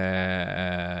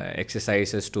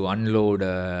exercises to unload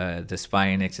the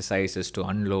spine, exercises to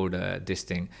unload this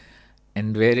thing.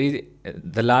 And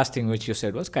the last thing which you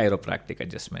said was chiropractic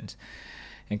adjustments.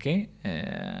 Okay,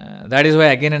 that is why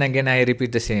again and again I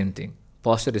repeat the same thing.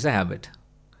 Posture is a habit.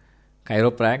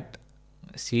 Chiropract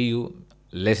see you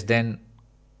less than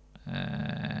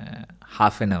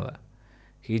half an hour.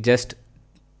 He just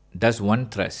does one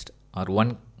thrust or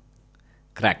one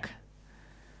crack.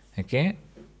 Okay,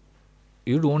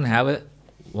 you don't have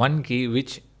one key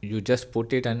which you just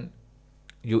put it and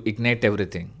you ignite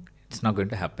everything. It's not going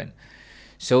to happen.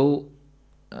 So,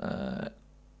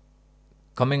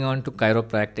 coming on to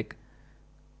chiropractic,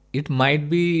 it might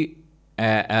be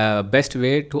a best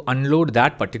way to unload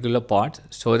that particular part,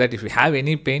 so that if you have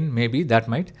any pain, maybe that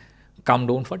might come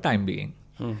down for time being.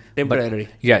 Temporary.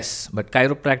 But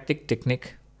chiropractic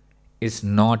technique is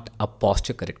not a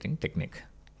posture correcting technique.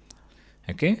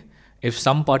 Okay, if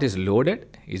some part is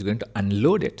loaded, he's going to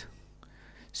unload it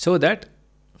so that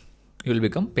you will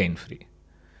become pain free.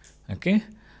 Okay,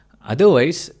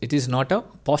 otherwise it is not a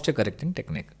posture correcting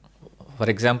technique. For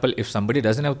example, if somebody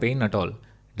doesn't have pain at all,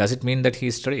 does it mean that he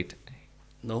is straight?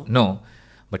 No,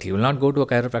 but he will not go to a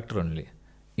chiropractor only.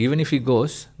 Even if he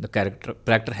goes, the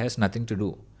chiropractor has nothing to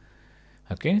do.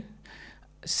 Okay,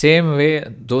 same way,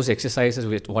 those exercises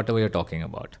with whatever you're talking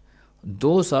about,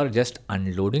 those are just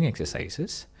unloading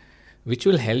exercises which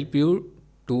will help you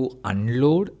to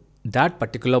unload that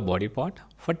particular body part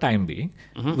for time being,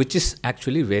 which is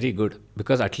actually very good,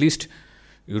 because at least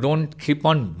you don't keep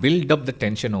on build up the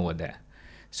tension over there.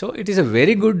 So it is a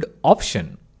very good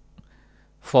option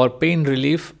for pain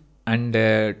relief and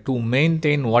to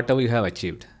maintain whatever you have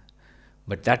achieved.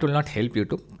 But that will not help you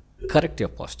to correct your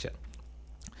posture.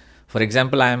 For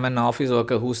example, I am an office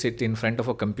worker who sits in front of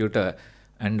a computer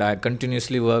and I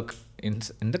continuously work in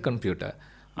the computer.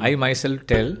 I myself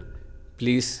tell,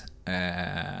 please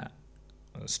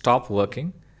stop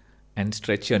working and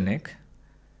stretch your neck,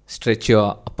 stretch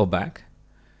your upper back.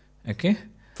 Okay.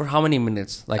 For how many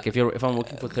minutes? Like if I'm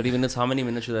working for 30 minutes, how many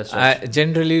minutes should I stretch?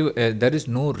 Generally, there is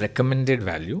no recommended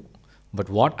value, but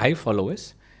what I follow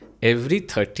is every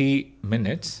 30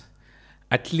 minutes,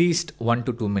 at least 1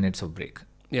 to 2 minutes of break.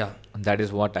 Yeah. And that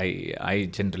is what I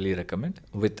generally recommend,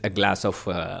 with a glass of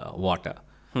water.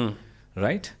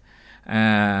 Right?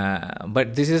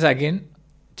 But this is again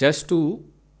just to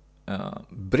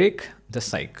break the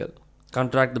cycle.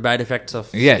 Counteract the bad effects of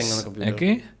sitting on the computer.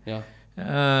 Okay. Yeah.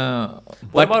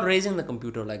 What about raising the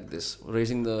computer like this?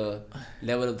 Raising the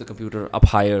level of the computer up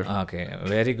higher? Okay,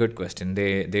 very good question.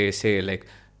 They say like,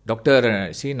 doctor,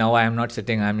 see, now I am not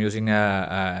sitting, I am using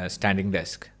a standing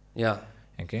desk. Yeah.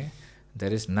 Okay,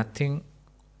 there is nothing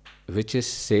which is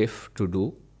safe to do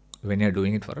when you're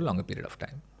doing it for a longer period of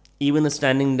time. Even a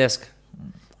standing desk.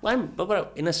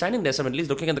 But in a standing desk, I'm at least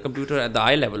looking at the computer at the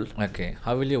eye level. Okay,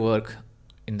 how will you work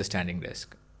in the standing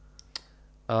desk?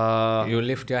 Uh, You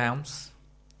lift your arms.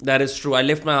 that is true. I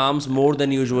lift my arms more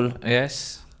than usual. Yes.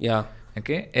 Yeah.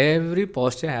 Okay, every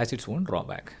posture has its own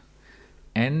drawback.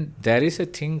 And there is a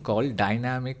thing called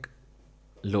dynamic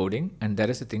loading and there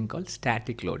is a thing called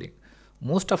static loading.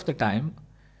 Most of the time,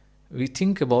 we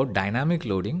think about dynamic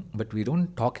loading, but we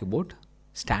don't talk about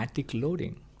static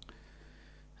loading.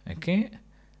 Okay,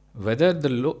 whether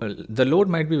the load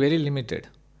might be very limited.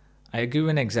 I give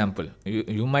you an example.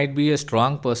 You might be a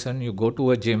strong person, you go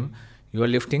to a gym, you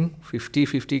are lifting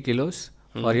 50 kilos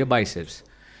for your biceps.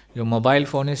 Your mobile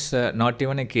phone is not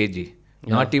even a kg,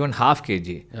 not even half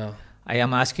kg. Yeah. I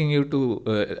am asking you to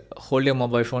hold your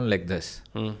mobile phone like this,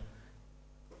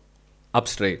 up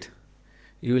straight.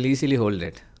 You will easily hold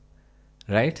it,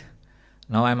 right?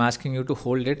 Now I am asking you to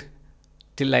hold it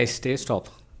till I say stop.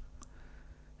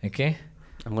 Okay?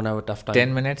 I'm going to have a tough time.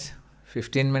 10 minutes,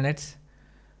 15 minutes,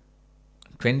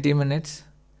 20 minutes.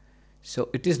 So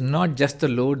it is not just the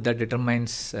load that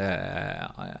determines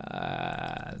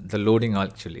the loading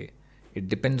actually. It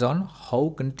depends on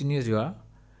how continuous you are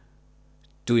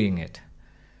doing it.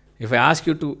 If I ask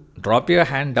you to drop your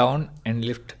hand down and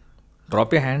lift,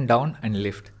 drop your hand down and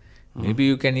lift, maybe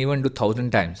you can even do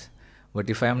 1,000 times. But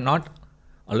if I am not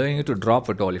allowing you to drop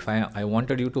at all, if I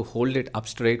wanted you to hold it up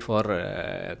straight for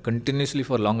continuously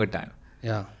for longer time,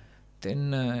 Yeah.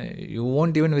 then you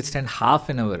won't even withstand half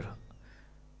an hour.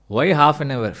 Why half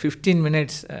an hour? 15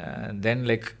 minutes, then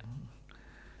like,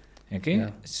 okay?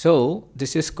 Yeah. So,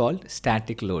 this is called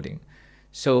static loading.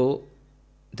 So,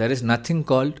 there is nothing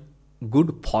called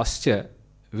good posture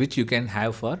which you can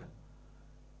have for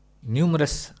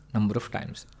numerous number of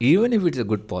times. Even if it's a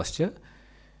good posture,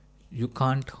 you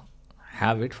can't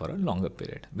have it for a longer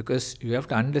period because you have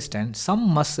to understand some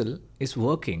muscle is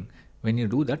working when you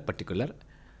do that particular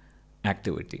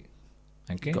activity.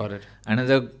 Okay? Got it.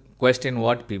 Another question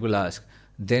what people ask,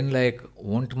 then like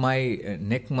won't my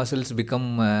neck muscles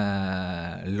become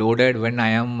loaded when I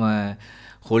am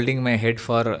holding my head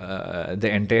for the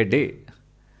entire day?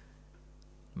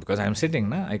 Because I am sitting,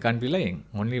 na? I can't be lying.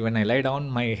 Only when I lie down,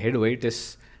 my head weight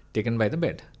is taken by the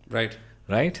bed. Right.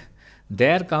 Right?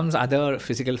 There comes other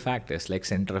physical factors like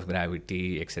center of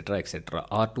gravity, etc., etc.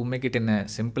 Or to make it in a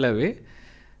simpler way,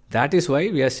 that is why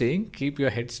we are saying keep your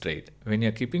head straight. When you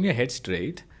are keeping your head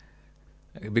straight,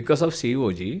 because of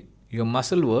COG, your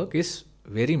muscle work is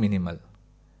very minimal.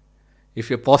 If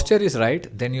your posture is right,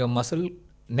 then your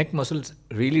neck muscles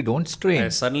really don't strain. I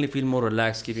suddenly feel more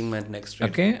relaxed keeping my neck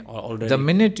straight. Okay? Already. The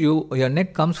minute your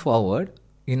neck comes forward,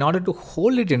 in order to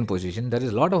hold it in position, there is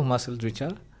a lot of muscles which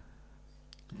are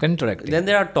contracting. Then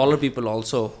there are taller people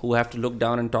also who have to look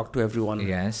down and talk to everyone.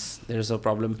 Yes. There's a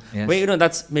problem. Yes. Wait,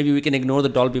 that's maybe we can ignore the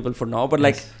tall people for now. But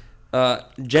Yes.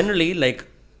 generally, like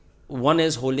one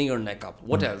is holding your neck up.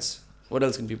 What else? What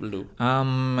else can people do?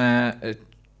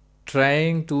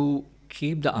 Trying to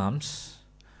keep the arms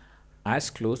as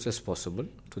close as possible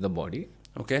to the body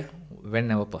Okay.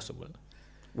 whenever possible.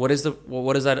 What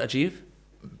does that achieve?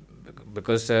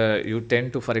 Because you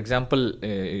tend to, for example,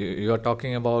 you are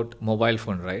talking about mobile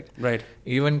phone, right? Right.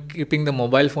 Even keeping the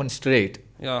mobile phone straight,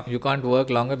 Yeah. you can't work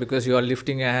longer because you are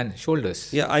lifting your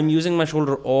shoulders. Yeah, I'm using my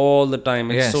shoulder all the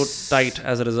time. It's Yes. so tight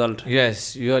as a result.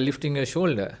 Yes, you are lifting your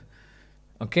shoulder.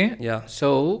 Okay? Yeah.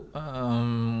 So,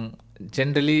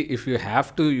 generally, if you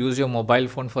have to use your mobile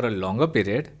phone for a longer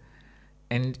period,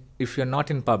 and if you're not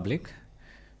in public,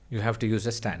 you have to use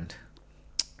a stand.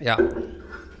 Yeah.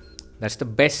 That's the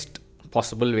best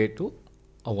possible way to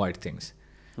avoid things.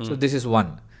 So, this is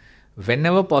one.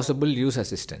 Whenever possible, use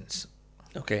assistance.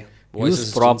 Okay.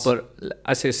 Use proper,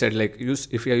 as I said, like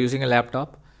if you are using a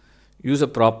laptop, use a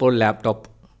proper laptop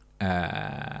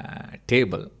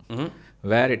table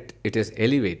where it is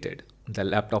elevated. The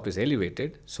laptop is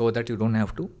elevated so that you don't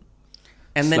have to.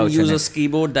 And then slouch your use a neck.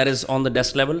 keyboard that is on the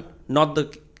desk level, not the.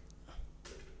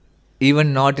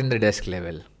 Even not in the desk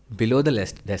level, below the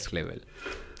desk level.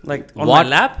 Like on my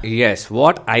lap? Yes.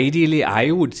 What ideally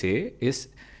I would say is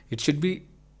it should be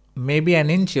maybe an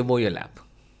inch above your lap.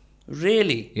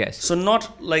 Really? Yes. So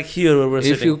not like here where we're If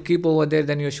sitting. you keep over there,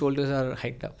 then your shoulders are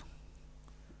hiked up.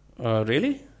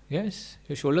 Really? Yes,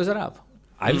 your shoulders are up.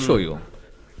 I'll show you.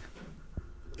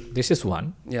 This is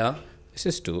one. Yeah. This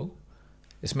is two.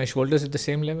 Is my shoulders at the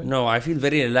same level? No, I feel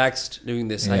very relaxed doing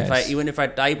this. Yes. Even if I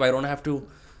type, I don't have to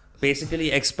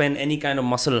basically expend any kind of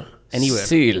muscle anywhere.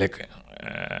 See, like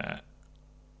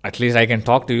at least I can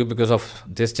talk to you because of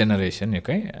this generation,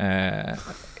 okay?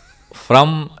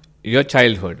 From your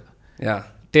childhood, Yeah.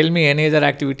 tell me any other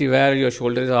activity where your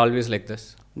shoulders are always like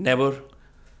this. Never.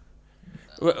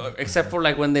 Except for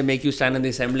like when they make you stand in the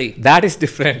assembly. That is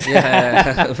different.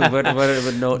 Yeah.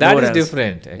 but no. That nowhere is else.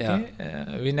 different. Okay?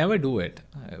 Yeah. We never do it.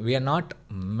 We are not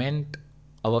meant,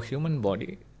 our human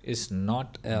body is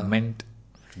not meant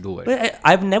to do it. But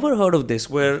I've never heard of this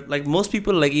where like most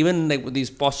people, like even like with these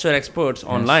posture experts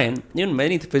online, even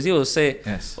many physios say,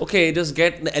 okay, just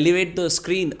elevate the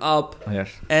screen up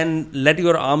and let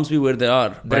your arms be where they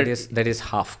are. That is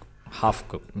half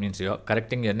cooked, means you're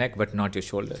correcting your neck but not your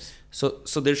shoulders.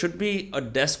 So there should be a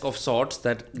desk of sorts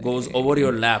that goes over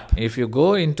your lap. If you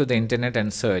go into the internet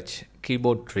and search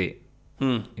keyboard tray,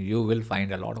 you will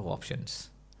find a lot of options.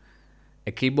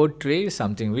 A keyboard tray is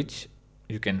something which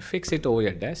you can fix it over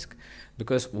your desk,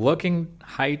 because working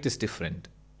height is different.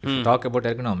 If you talk about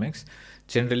ergonomics,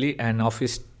 generally an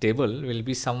office table will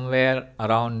be somewhere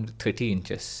around 30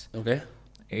 inches. Okay.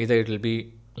 Either it will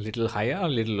be a little higher or a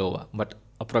little lower, but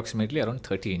approximately around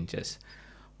 30 inches.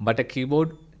 But a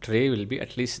keyboard tray will be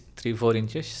at least 3-4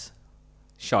 inches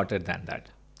shorter than that.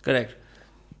 Correct.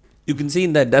 You can see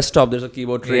in that desktop there's a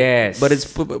keyboard tray. Yes. But it's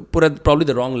put at probably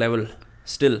the wrong level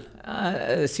still.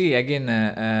 See, again,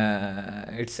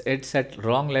 it's at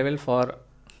wrong level for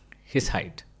his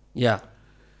height. Yeah.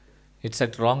 It's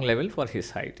at wrong level for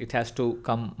his height. It has to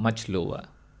come much lower.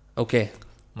 Okay.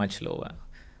 Much lower.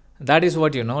 That is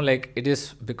what, like it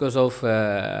is because of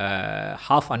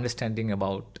half understanding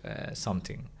about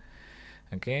something.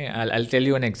 Okay, I'll tell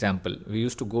you an example. We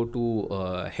used to go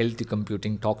to healthy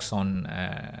computing talks on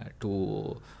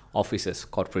to offices,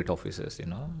 corporate offices,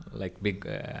 like big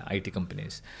IT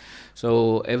companies.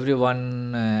 So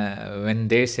everyone, when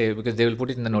they say, because they will put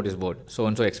it in the notice board, so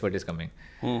and so expert is coming.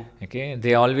 Okay,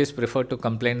 they always prefer to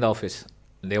complain the office.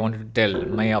 They wanted to tell,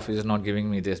 my office is not giving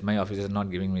me this, my office is not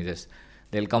giving me this.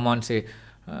 They'll come on and say,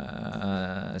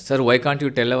 sir, why can't you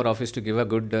tell our office to give a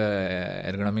good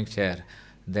ergonomic chair?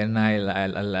 Then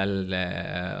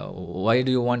why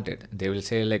do you want it? They will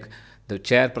say, like, the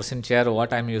present chair,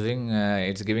 what I'm using,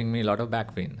 it's giving me a lot of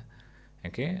back pain.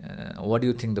 Okay, what do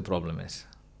you think the problem is?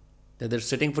 That they're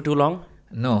sitting for too long?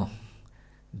 No,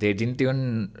 they didn't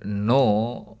even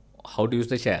know how to use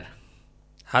the chair.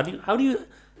 How do you?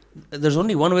 There's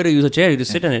only one way to use a chair. You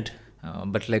just sit in it.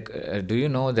 But do you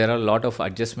know there are a lot of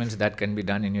adjustments that can be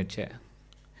done in your chair?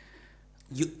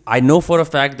 I know for a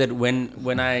fact that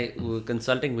when I was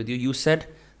consulting with you, you said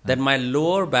that my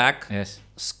lower back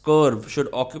curve should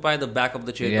occupy the back of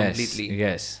the chair completely.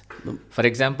 Yes. For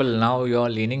example, now you're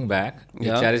leaning back,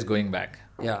 your chair is going back.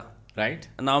 Yeah. Right?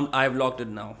 Now I've locked it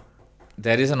now.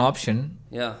 There is an option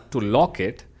to lock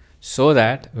it so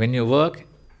that when you work,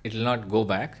 it will not go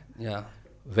back. Yeah.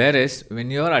 Whereas when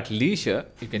you're at leisure,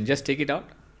 you can just take it out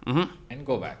and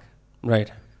go back.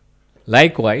 Right.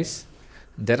 Likewise,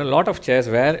 there are a lot of chairs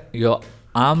where your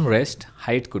armrest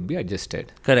height could be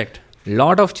adjusted. Correct.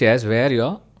 Lot of chairs where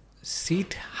your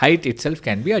seat height itself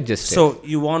can be adjusted. So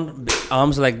you want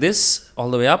arms like this all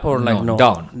the way up, or no?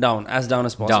 Down as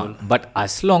possible. Down. But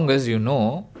as long as you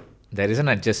know there is an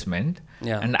adjustment,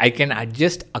 and I can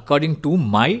adjust according to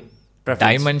my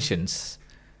dimensions,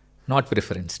 not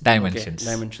preference, dimensions.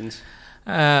 Okay, dimensions.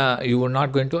 You were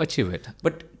not going to achieve it.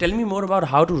 But tell me more about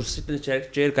how to sit in the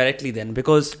chair correctly then,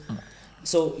 because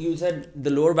so you said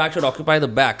the lower back should occupy the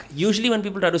back. Usually when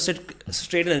people try to sit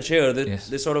straight in a chair,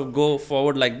 they sort of go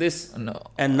forward like this,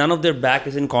 and none of their back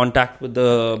is in contact with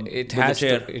the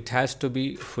chair. It has to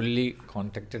be fully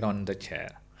contacted on the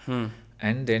chair.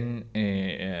 And then,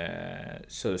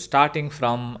 so starting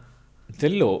from the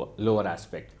lower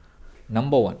aspect,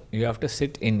 number one, you have to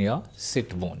sit in your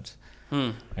sit bones.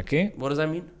 Okay? What does that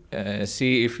mean?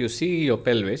 See, if you see your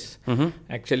pelvis,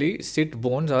 actually sit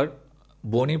bones are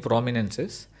bony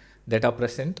prominences that are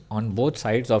present on both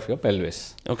sides of your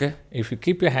pelvis. Okay. If you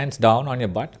keep your hands down on your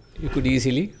butt, you could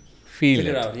easily feel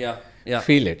it. Out. Yeah.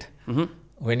 Feel it.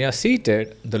 When you're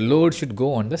seated, the load should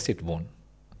go on the sit bone.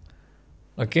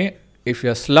 Okay? If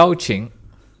you're slouching,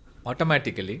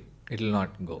 automatically it will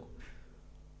not go.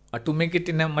 Or to make it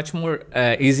in a much more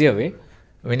easier way,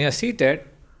 when you're seated,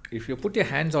 if you put your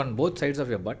hands on both sides of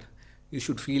your butt, you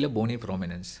should feel a bony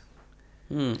prominence.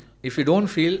 If you don't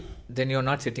feel, then you're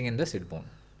not sitting in the sit bone.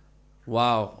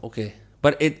 Wow. Okay.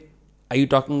 But are you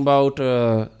talking about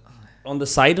on the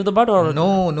side of the butt, or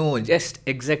no, just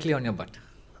exactly on your butt.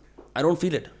 I don't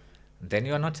feel it. Then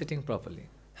you are not sitting properly.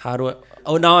 How do I?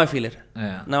 Oh, now I feel it.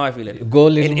 Yeah. Now I feel it. Go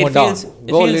a little more down.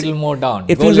 Go a feels- little more down.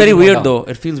 It Go a feels little very more weird down. though.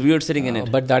 It feels weird sitting in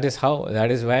it. But that is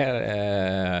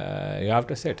where you have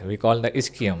to sit. We call the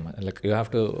ischium. Like you have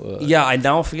to. Yeah, I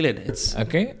now feel it. It's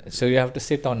Okay, so you have to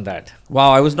sit on that.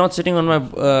 wow. I was not sitting on my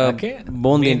Okay,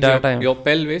 bone the Means entire your, time. Your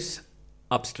pelvis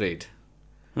up straight,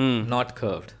 Hmm. not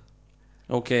curved.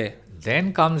 Okay.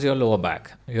 Then comes your lower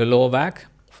back. Your lower back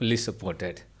fully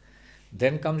supported.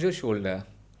 Then comes your shoulder.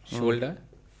 Shoulder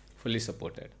fully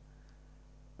supported.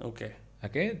 Okay.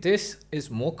 Okay, this is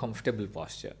more comfortable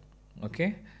posture. Okay,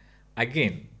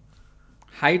 again,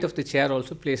 height of the chair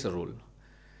also plays a role.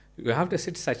 You have to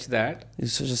sit such that. You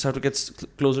just have to get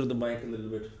closer to the mic a little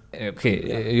bit. Okay,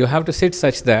 you have to sit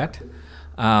such that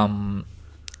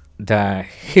the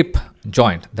hip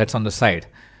joint that's on the side,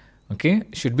 okay,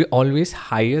 should be always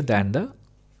higher than the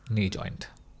knee joint.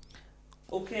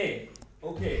 Okay.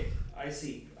 I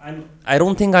see. I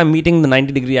don't think I'm meeting the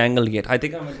 90-degree angle yet. I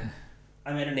think I'm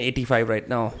at an 85 right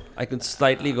now. I could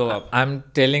slightly go up. I'm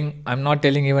not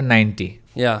telling even 90.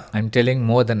 Yeah. I'm telling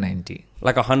more than 90.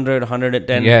 Like 100,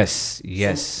 110.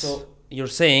 Yes. So you're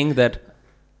saying that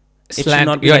it should Slant,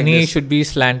 not be your like knee this. should be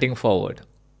slanting forward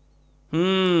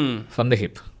from the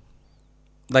hip.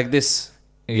 Like this.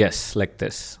 Yes, like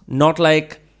this. Not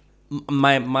like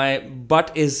my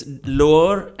butt is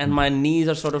lower and my knees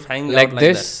are sort of hanging Like out like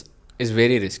this is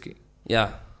very risky. that.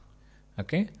 Yeah.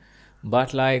 Okay,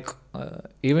 but like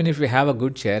even if you have a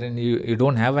good chair and you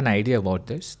don't have an idea about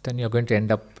this, then you're going to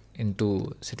end up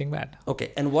into sitting bad.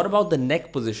 Okay, and what about the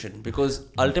neck position? Because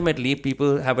ultimately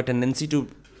people have a tendency to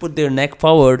put their neck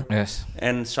forward Yes.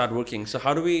 and start working. So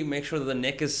how do we make sure that the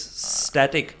neck is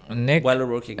static Neck, while we're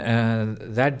working?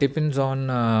 that depends on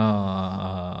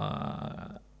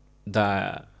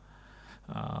the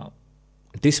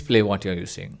display what you're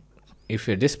using. If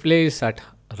your display is at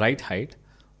right height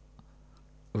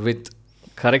with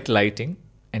correct lighting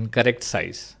and correct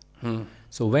size,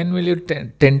 so when will you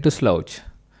tend to slouch?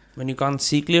 When you can't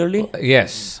see clearly?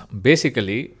 Yes,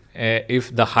 basically,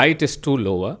 if the height is too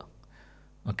lower,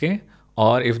 okay,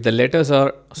 or if the letters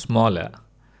are smaller,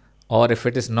 or if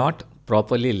it is not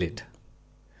properly lit.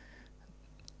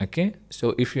 Okay,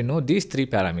 so if you know these three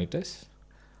parameters,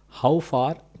 how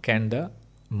far can the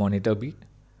monitor be?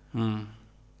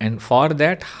 And for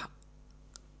that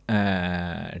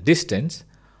distance,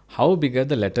 how bigger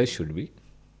the letters should be,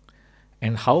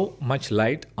 and how much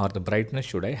light or the brightness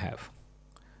should I have?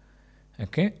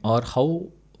 Okay, or how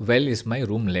well is my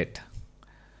room lit?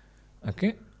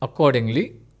 Okay,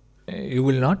 accordingly, you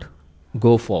will not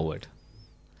go forward.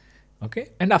 Okay,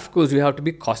 and of course, you have to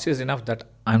be cautious enough that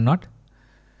I'm not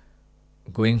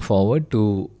going forward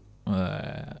to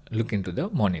look into the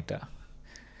monitor.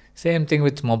 Same thing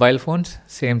with mobile phones,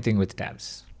 same thing with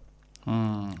tabs.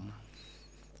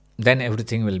 Then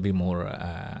everything will be more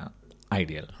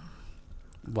ideal.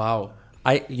 Wow.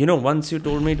 Once you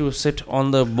told me to sit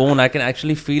on the bone, I can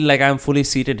actually feel like I'm fully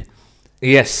seated.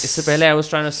 Yes. Isse pehle I was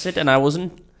trying to sit and I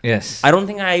wasn't. Yes. I don't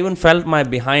think I even felt my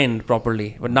behind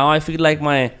properly. But now I feel like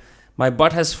my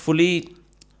butt has fully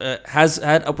has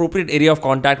had appropriate area of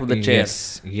contact with the chair.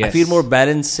 Yes. Yes. I feel more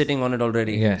balanced sitting on it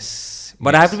already. Yes.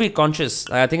 But I have to be conscious.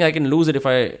 I think I can lose it if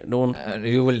I don't.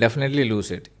 You will definitely lose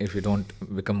it if you don't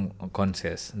become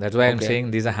conscious. That's why I'm Okay.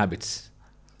 saying these are habits.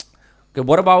 Okay,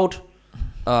 what about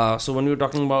so when we were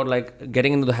talking about like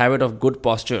getting into the habit of good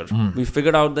posture, we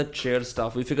figured out the chair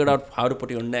stuff, we figured out how to put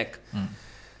your neck,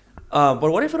 but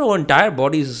what if your entire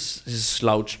body is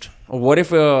slouched, or what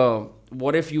if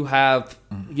you have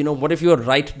what if you're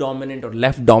right dominant or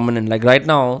left dominant? Like right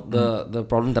now the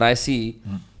problem that I see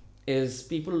is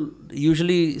people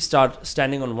usually start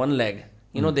standing on one leg.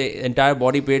 The entire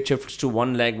body weight shifts to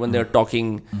one leg when they're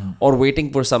talking or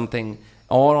waiting for something,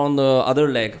 or on the other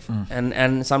leg,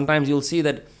 and sometimes you'll see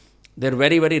that they're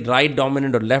very, very right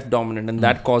dominant or left dominant, and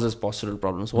that causes postural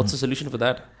problems. What's the solution for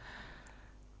that?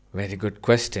 Very good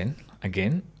question.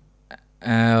 Again,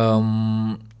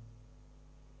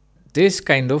 this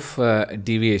kind of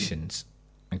deviations,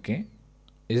 okay,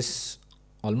 is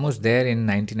almost there in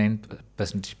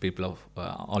 99% people of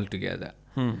altogether.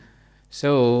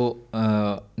 So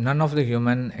none of the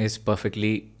human is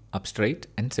perfectly up straight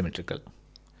and symmetrical.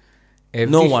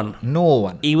 No one. No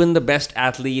one. Even the best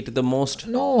athlete, the most.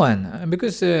 No one.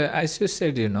 Because as you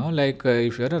said,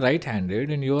 if you're a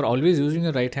right-handed and you're always using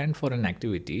your right hand for an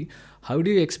activity, how do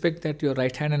you expect that your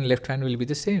right hand and left hand will be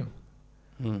the same?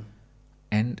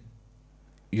 And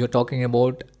you're talking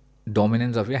about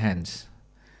dominance of your hands.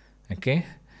 Okay?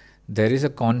 There is a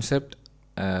concept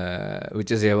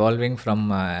which is evolving from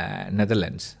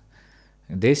Netherlands.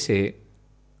 They say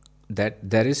that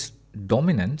there is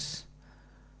dominance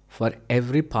for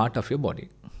every part of your body.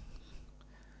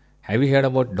 Have you heard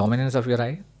about dominance of your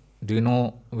eye? Do you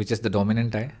know which is the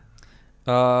dominant eye?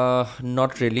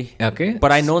 Not really. Okay.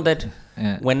 But I know that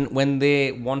Yeah. when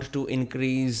they want to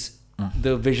increase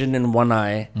the vision in one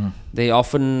eye, they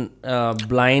often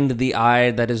blind the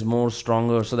eye that is more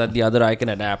stronger so that the other eye can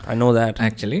adapt. I know that.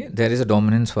 Actually, there is a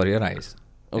dominance for your eyes.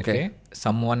 Okay.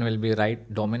 Someone will be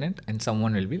right dominant and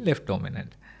someone will be left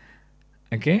dominant.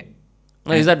 Okay.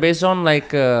 Now, is that based on like?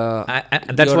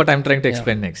 That's what I'm trying to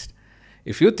explain next.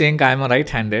 If you think I'm a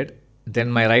right-handed, then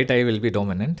my right eye will be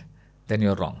dominant, then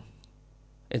you're wrong.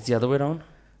 It's the other way around?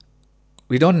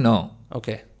 We don't know.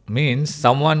 Okay. Means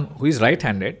someone who is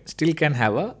right-handed still can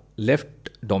have a left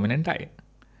dominant eye.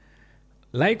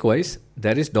 Likewise,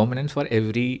 there is dominance for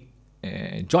every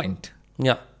joint.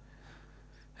 Yeah.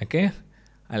 Okay.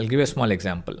 I'll give a small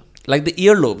example. Like the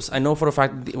earlobes. I know for a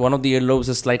fact that one of the earlobes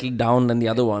is slightly down than the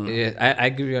other one. I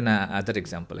give you another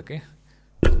example. Okay.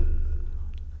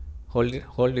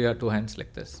 Hold your two hands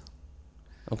like this.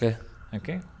 Okay.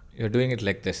 Okay. You're doing it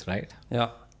like this, right? Yeah.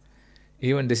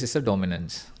 Even this is a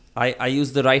dominance. I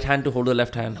use the right hand to hold the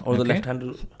left hand, or the Okay. left hand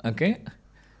to. Okay.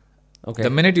 Okay. The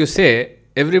minute you say,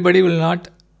 everybody will not,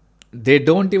 they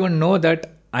don't even know that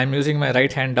I'm using my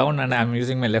right hand down and I'm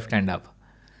using my left hand up.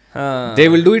 They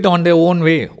will do it on their own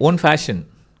way, own fashion.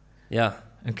 Yeah.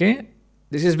 Okay.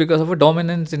 This is because of a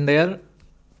dominance in their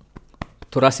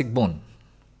thoracic bone.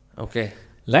 Okay.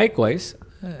 Likewise,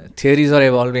 theories are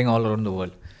evolving all around the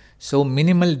world. So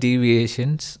minimal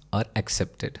deviations are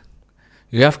accepted.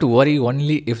 You have to worry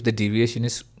only if the deviation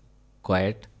is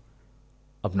quite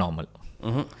abnormal.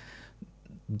 Mm-hmm.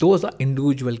 Those are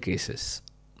individual cases.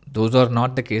 Those are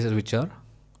not the cases which are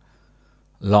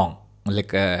long, like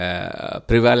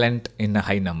prevalent in a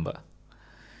high number.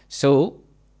 So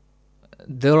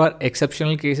there are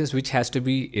exceptional cases which has to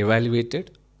be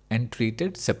evaluated and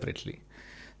treated separately.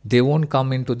 They won't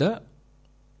come into the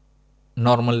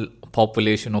normal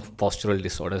population of postural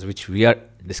disorders which we are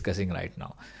discussing right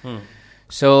now.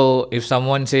 So if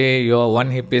someone say your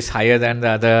one hip is higher than the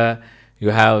other, you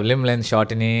have limb length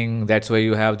shortening, that's why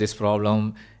you have this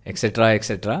problem,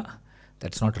 etc.,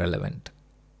 that's not relevant.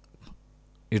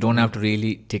 You don't have to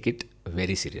really take it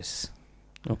very serious.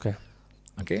 Okay.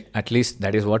 Okay, at least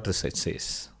that is what research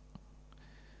says.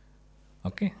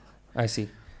 Okay. I see.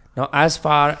 Now, as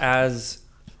far as,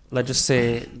 let's just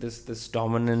say, this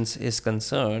dominance is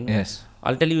concerned, Yes.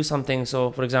 I'll tell you something.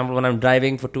 So, for example, when I'm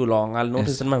driving for too long, I'll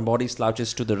notice that my body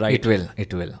slouches to the right. It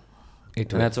will. And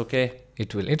that's okay.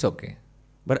 It's okay.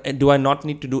 But do I not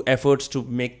need to do efforts to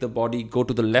make the body go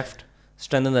to the left,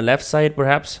 strengthen the left side,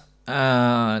 perhaps?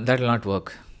 That will not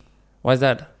work. Why is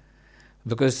that?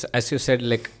 Because as you said,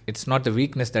 like, it's not the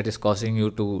weakness that is causing you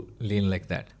to lean like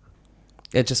that.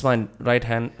 It's just my right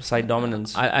hand side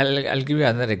dominance. I'll give you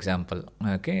another example.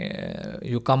 Okay,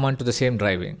 you come onto the same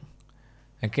driving.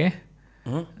 Okay.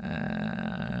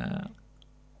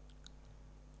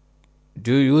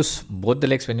 Do you use both the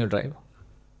legs when you drive?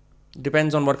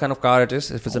 Depends on what kind of car it is.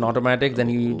 If it's an automatic, then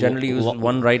you generally use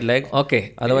one right leg.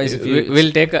 Okay. Otherwise, if you,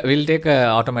 we'll take a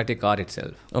automatic car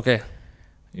itself. Okay.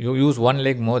 You use one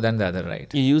leg more than the other,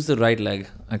 right? You use the right leg.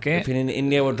 Okay. If in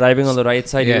India we're driving on the right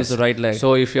side, you use the right leg.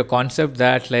 So if your concept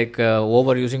that like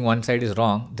overusing one side is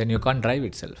wrong, then you can't drive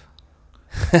itself.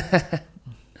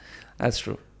 That's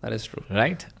true. That is true.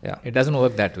 Right? Yeah. It doesn't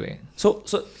work that way. So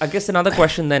I guess another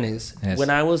question then is, Yes.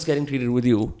 when I was getting treated with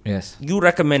you, Yes. you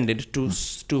recommended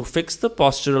to fix the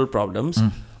postural problems,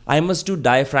 I must do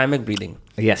diaphragmic breathing.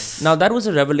 Yes. Now that was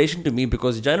a revelation to me,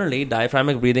 because generally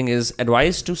diaphragmic breathing is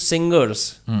advised to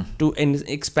singers to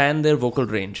expand their vocal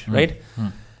range, right?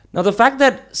 Now the fact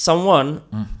that someone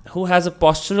who has a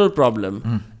postural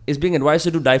problem is being advised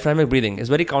to do diaphragmic breathing is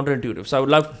very counterintuitive. So I would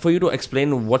love for you to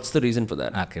explain what's the reason for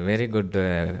that. Okay, very good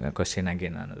question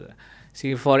again. Another.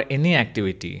 See, for any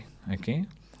activity, okay,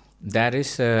 there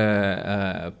is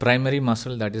a primary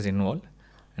muscle that is involved,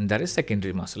 and there is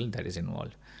secondary muscle that is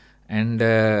involved. And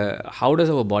how does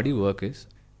our body work is,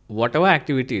 whatever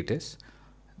activity it is,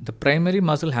 the primary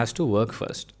muscle has to work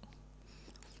first.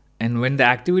 And when the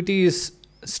activity is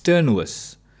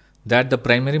strenuous, that the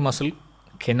primary muscle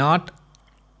cannot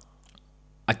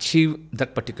achieve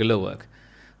that particular work,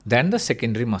 then the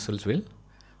secondary muscles will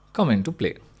come into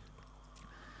play.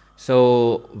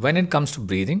 So when it comes to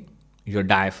breathing, your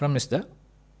diaphragm is the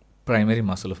primary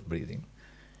muscle of breathing.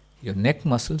 Your neck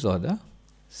muscles are the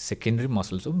secondary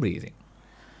muscles of breathing.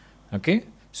 Okay,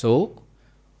 so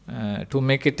to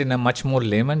make it in a much more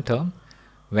layman term,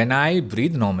 when I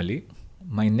breathe normally,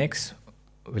 my neck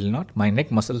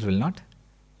muscles will not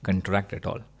contract at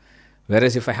all.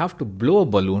 Whereas if I have to blow a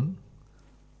balloon,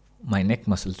 my neck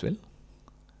muscles will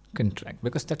contract,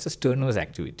 because that's a strenuous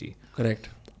activity Correct.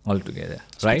 altogether,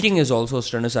 right? Speaking is also a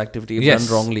strenuous activity if Yes.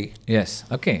 done wrongly. Yes.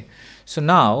 Okay. So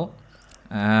now,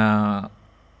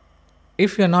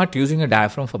 if you're not using a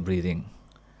diaphragm for breathing,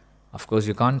 of course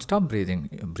you can't stop breathing.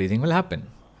 Breathing will happen.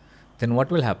 Then what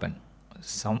will happen?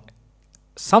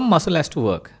 Some muscle has to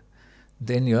work.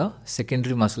 Then your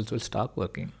secondary muscles will start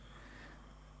working.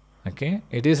 Okay.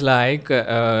 It is like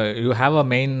you have a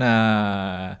main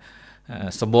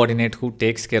subordinate who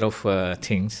takes care of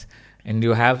things, and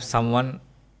you have someone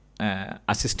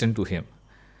assistant to him.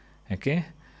 Okay.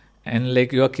 And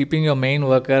like you are keeping your main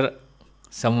worker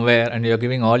somewhere, and you are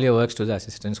giving all your works to the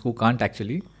assistants who can't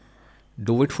actually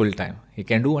do it full time. He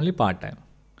can do only part time.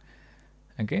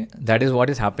 Okay, that is what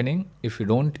is happening if you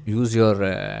don't use your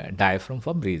diaphragm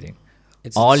for breathing.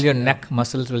 All your neck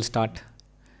muscles will start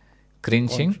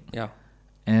cringing, Yeah.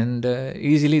 and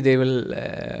easily they will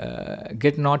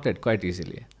get knotted quite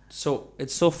easily. So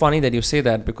it's so funny that you say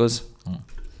that, because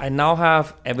I now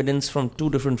have evidence from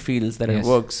two different fields that it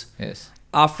works. Yes.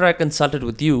 After I consulted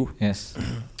with you, Yes.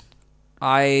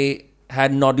 I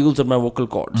had nodules on my vocal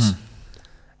cords.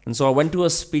 And so I went to a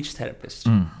speech therapist.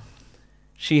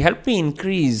 She helped me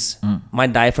increase my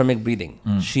diaphragmatic breathing.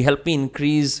 She helped me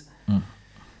increase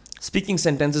speaking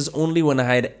sentences only when I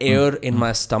had air in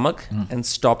my stomach and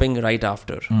stopping right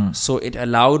after. So it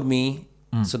allowed me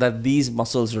so that these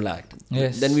muscles relaxed.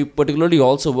 Yes. Then we particularly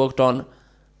also worked on,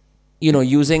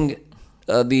 using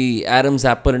the Adam's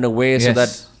apple in a way so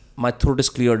that my throat is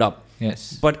cleared up.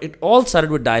 Yes. But it all started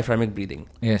with diaphragmatic breathing.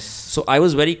 Yes. So I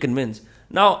was very convinced.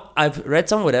 Now, I've read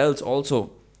somewhere else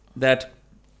also that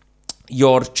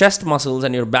your chest muscles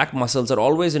and your back muscles are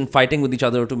always in fighting with each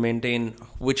other to maintain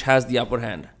which has the upper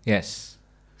hand. Yes.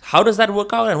 How does that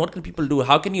work out, and what can people do?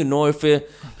 How can you know if you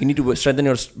need to strengthen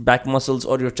your back muscles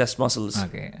or your chest muscles?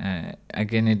 Okay.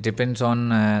 Again, it depends on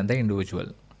the individual.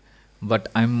 But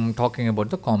I'm talking about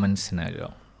the common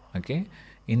scenario. Okay.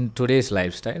 In today's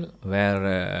lifestyle,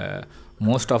 where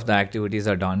most of the activities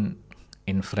are done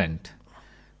in front,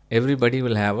 everybody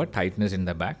will have a tightness in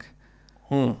the back.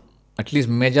 At least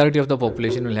majority of the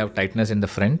population will have tightness in the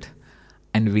front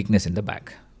and weakness in the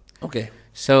back. Okay.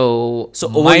 So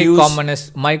my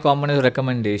commonest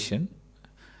recommendation,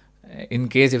 in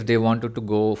case if they wanted to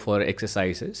go for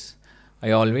exercises,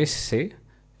 I always say,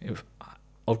 if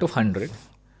out of 100,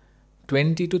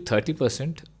 20 to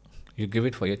 30% you give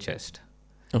it for your chest.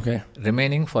 Okay.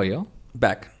 Remaining for your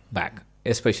Back,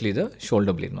 especially the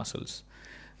shoulder blade muscles.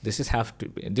 This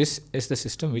is the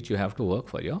system which you have to work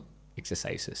for your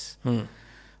exercises.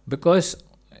 Because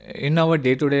in our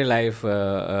day-to-day life,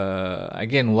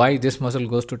 again, why this muscle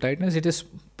goes to tightness? It is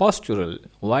postural.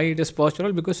 Why it is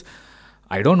postural? Because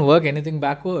I don't work anything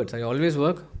backwards. I always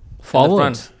work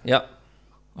forwards. Yeah.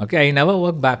 Okay, I never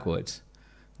work backwards.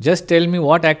 Just tell me,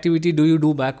 what activity do you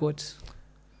do backwards?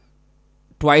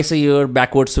 Twice a year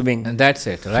backward swimming. And that's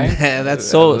it, right? That's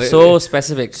so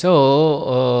specific.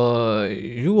 So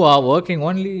you are working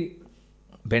only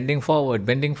bending forward,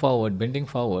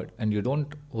 and you don't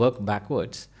work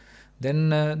backwards. Then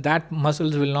that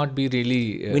muscles will not be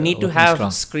really. We need to have strong.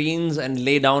 screens and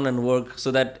lay down and work so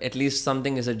that at least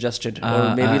something is adjusted,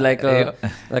 or maybe like a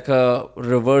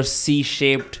reverse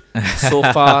C-shaped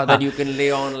sofa that you can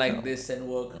lay on like this and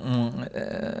work.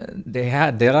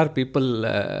 There are people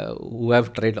who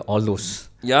have tried all those.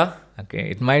 Yeah. Okay,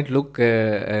 it might look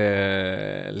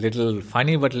little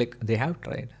funny, but like they have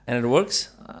tried. And it works?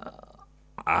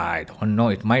 I don't know.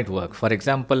 It might work. For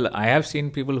example, I have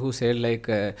seen people who say like,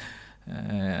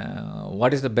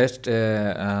 what is the best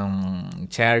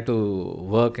chair to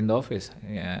work in the office?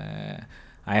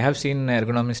 I have seen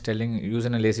ergonomists telling, use a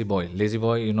lazy boy. Lazy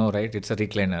boy, right? It's a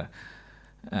recliner.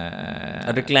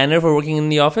 A recliner for working in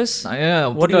the office? Yeah.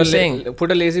 What are you saying?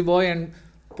 Put a lazy boy and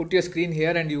put your screen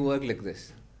here and you work like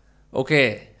this.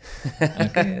 Okay.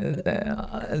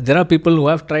 There are people who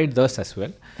have tried those as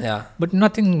well. Yeah. But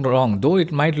nothing wrong. Though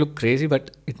it might look crazy,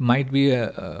 but it might be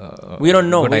a we don't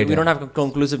know. We don't have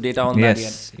conclusive data on that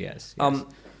yet. Yes.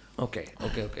 Okay.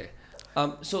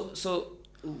 So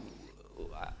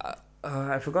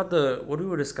I forgot what we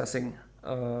were discussing.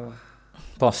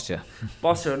 Posture.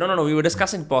 No. We were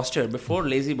discussing posture before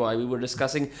lazy boy. We were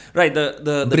discussing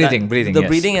the breathing. The yes.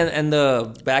 breathing and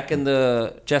the back and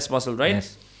the chest muscle, right?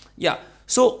 Yes. Yeah.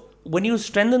 So when you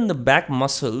strengthen the back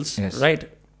muscles, yes. right?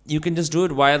 You can just do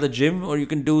it via the gym, or you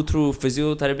can do through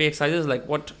physiotherapy exercises. Like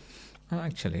what?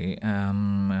 Actually,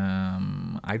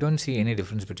 I don't see any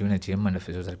difference between a gym and a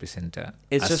physiotherapy center.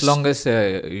 It's as just long as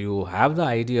you have the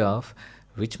idea of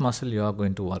which muscle you are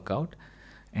going to work out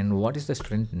and what is the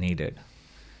strength needed.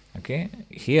 Okay,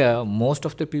 here most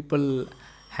of the people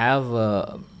have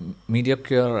a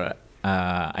mediocre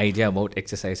idea about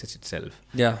exercises itself.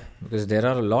 Yeah. Because there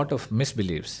are a lot of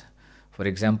misbeliefs. For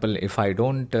example, if I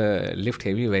don't lift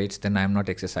heavy weights, then I'm not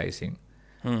exercising.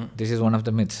 This is one of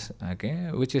the myths, okay,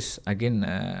 which is again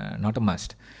not a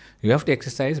must. You have to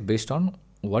exercise based on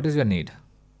what is your need.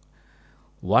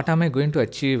 What am I going to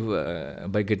achieve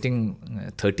by getting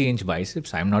 30-inch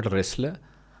biceps? I'm not a wrestler.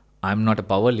 I'm not a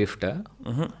power lifter.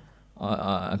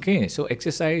 Okay, so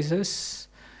exercises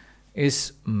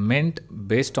is meant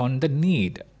based on the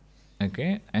need.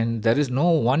 Okay, and there is no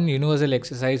one universal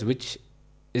exercise which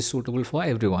is suitable for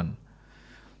everyone.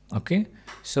 Okay,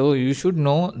 so you should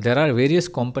know there are various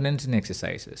components in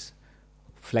exercises: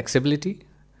 flexibility,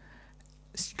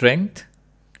 strength,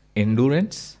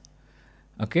 endurance.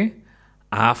 Okay,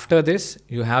 after this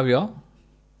you have your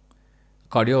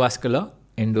cardiovascular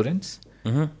endurance,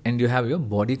 and you have your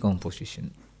body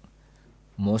composition.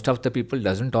 Most of the people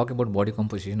doesn't talk about body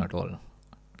composition at all.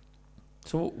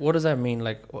 So what does that mean?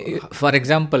 Like, For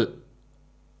example,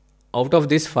 out of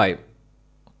these 5,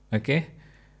 okay,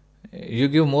 you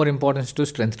give more importance to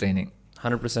strength training.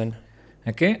 100%.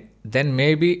 Okay, then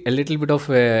maybe a little bit of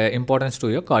importance to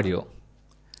your cardio.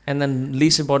 And then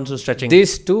least importance to stretching.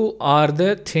 These two are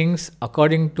the things,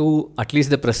 according to at least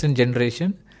the present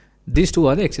generation, these two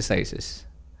are the exercises.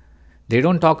 They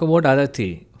don't talk about other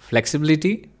three: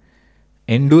 flexibility,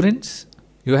 endurance.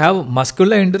 You have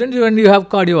muscular endurance and you have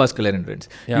cardiovascular endurance.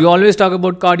 Yeah. You always talk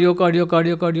about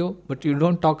cardio, but you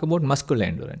don't talk about muscular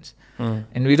endurance.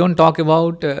 And we don't talk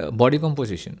about body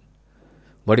composition.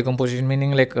 Body composition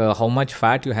meaning like how much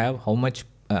fat you have, how much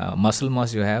muscle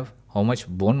mass you have, how much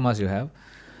bone mass you have,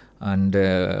 and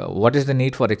what is the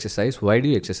need for exercise. Why do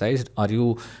you exercise? Are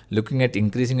you looking at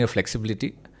increasing your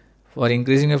flexibility? For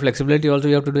increasing your flexibility also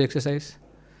you have to do exercise.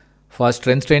 For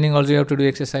strength training also you have to do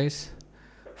exercise.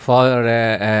 For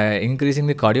increasing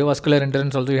the cardiovascular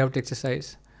endurance also you have to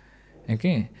exercise.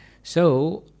 Okay,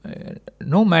 so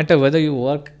no matter whether you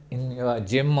work in your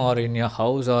gym or in your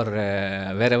house or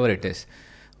wherever it is,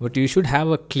 but you should have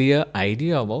a clear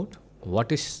idea about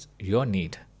what is your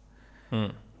need,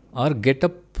 or get a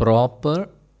proper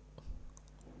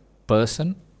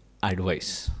person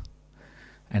advice.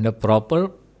 And a proper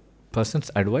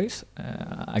person's advice,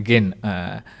 again,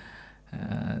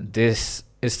 this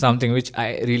is something which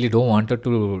I really don't want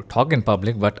to talk in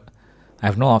public, but I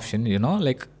have no option,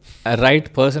 like a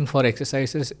right person for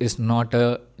exercises is not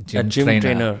a gym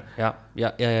trainer.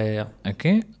 Yeah.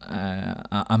 Okay,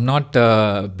 I'm not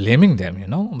blaming them,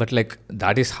 but like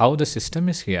that is how the system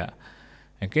is here.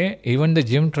 Okay, even the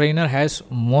gym trainer has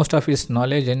most of his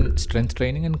knowledge in strength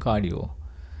training and cardio.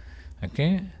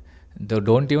 Okay, they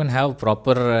don't even have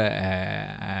proper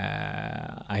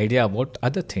idea about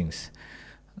other things.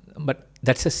 But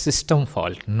that's a system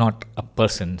fault, not a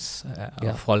person's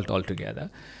fault altogether.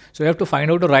 So you have to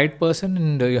find out the right person,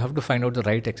 and you have to find out the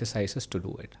right exercises to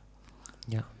do it.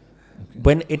 Yeah. Okay.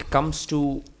 When it comes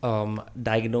to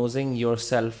diagnosing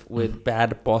yourself with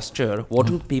bad posture, what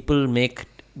do people make?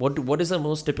 What is the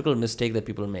most typical mistake that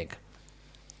people make?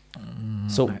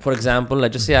 So, for example,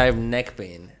 let's just say I have neck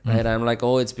pain, right? I'm like,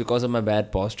 oh, it's because of my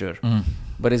bad posture.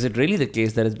 But is it really the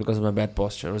case that it's because of my bad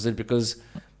posture? Or is it because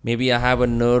maybe I have a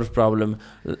nerve problem?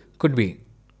 Could be.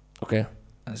 Okay.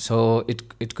 So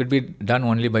it could be done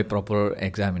only by proper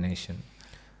examination.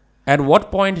 At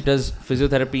what point does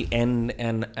physiotherapy end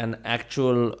and an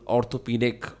actual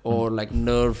orthopedic or like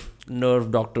nerve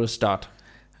doctor start?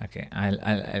 Okay,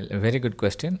 a very good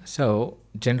question. So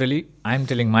generally, I'm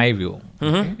telling my view.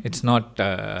 Okay? It's not.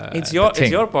 It's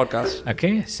your podcast.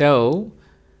 Okay, so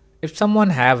if someone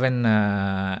have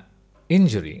an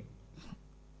injury,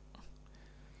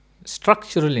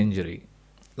 structural injury,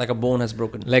 like a bone has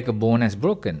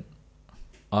broken,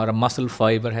 or a muscle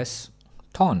fiber has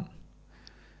torn,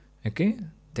 okay,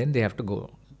 then they have to go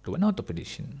to an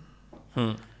orthopedician.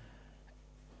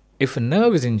 If a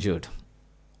nerve is injured,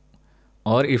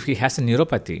 or if he has a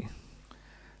neuropathy,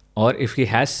 or if he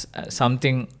has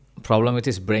something problem with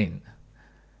his brain,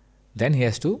 then he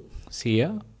has to see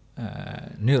a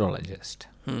neurologist.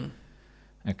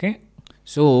 Okay,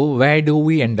 so where do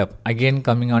we end up? Again,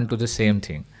 coming on to the same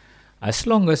thing. As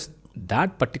long as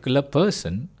that particular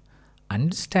person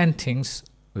understands things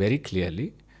very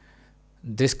clearly,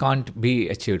 this can't be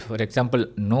achieved. For example,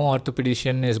 no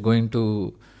orthopedician is going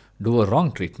to do a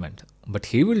wrong treatment, but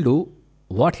he will do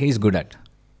what he is good at.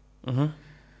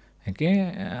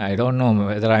 Okay, I don't know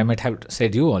whether I might have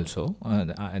said you also.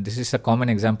 This is a common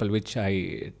example which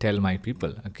I tell my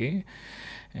people. Okay,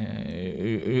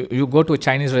 you go to a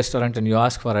Chinese restaurant and you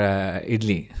ask for a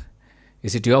idli.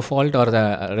 Is it your fault or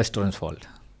the restaurant's fault?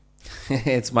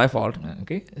 It's my fault.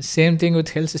 Okay. Same thing with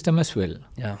health system as well.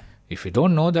 Yeah. If you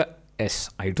don't know yes,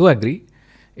 I do agree.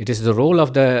 It is the role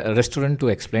of the restaurant to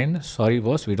explain, sorry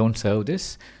boss, we don't serve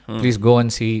this. Please go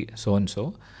and see so and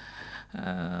so.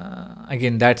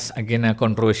 Again, that's again a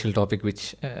controversial topic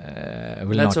which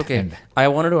will That's not okay. end. I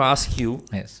wanted to ask you,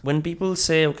 Yes. when people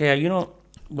say, okay,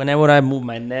 whenever I move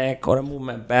my neck or I move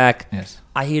my back, Yes.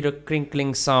 I hear a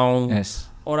crinkling sound. Yes.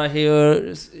 Or I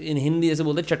hear in Hindi ऐसे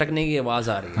बोलते चटकने की आवाज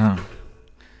आ रही है.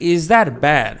 Is that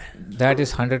bad? That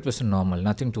is 100% normal,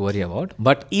 nothing to worry about.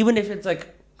 But Even if it's like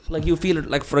you feel it,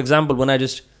 like for example, when I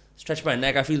just stretch my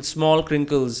neck, I feel small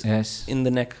crinkles yes, in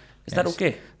the neck. Is that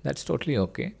okay? that's totally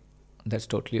okay. That's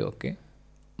totally okay.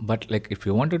 But like if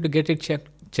you wanted to get it checked,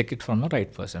 check it from the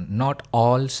right person. Not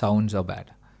all sounds are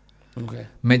bad. Okay.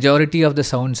 Majority of the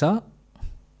sounds are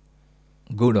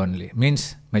good only.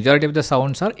 Means majority of the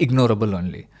sounds are ignorable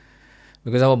only.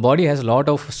 Because our body has a lot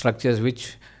of structures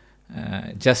which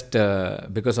just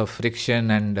because of friction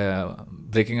and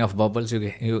breaking of bubbles,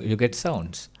 you get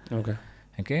sounds. Okay.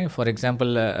 Okay. For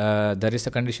example, there is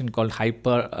a condition called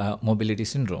hypermobility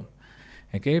syndrome.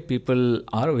 Okay. People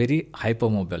are very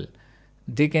hypermobile.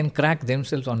 They can crack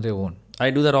themselves on their own. I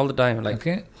do that all the time. Like,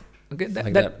 Okay. Okay.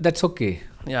 Like That's okay.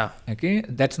 yeah. Okay.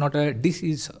 That's not a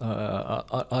disease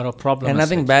or a problem. And as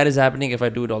nothing such. bad is happening if I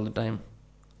do it all the time.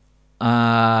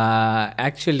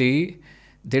 Actually,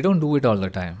 they don't do it all the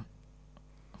time.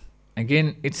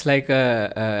 Again, it's like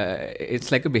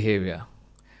a behavior.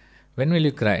 When will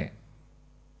you cry?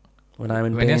 When I'm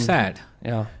in When pain. you're sad.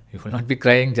 Yeah. You will not be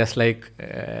crying just like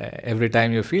every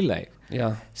time you feel like.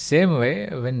 Yeah. Same way,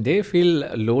 when they feel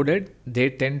loaded, they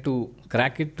tend to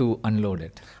crack it to unload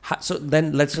it. So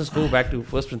then let's just go back to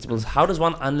first principles. How does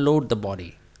one unload the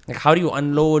body? Like how do you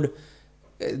unload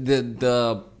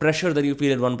the pressure that you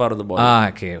feel at one part of the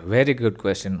body? Okay, very good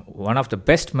question. One of the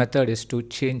best method is to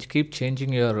keep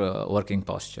changing your working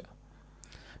posture.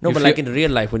 No, If but like you- in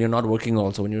real life, when you're not working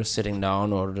also, when you're sitting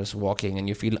down or just walking and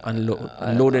you feel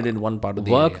unloaded in one part of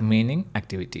the Work area. meaning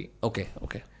activity. Okay.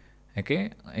 Okay,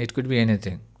 it could be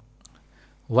anything.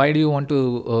 Why do you want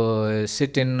to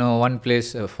sit in one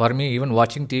place? For me, even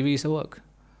watching TV is a work.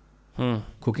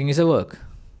 Cooking is a work.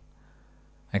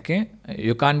 Okay,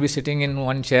 you can't be sitting in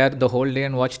one chair the whole day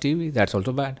and watch TV. That's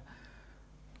also bad.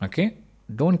 Okay,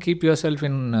 don't keep yourself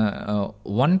in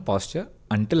one posture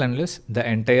until unless the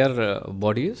entire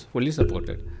body is fully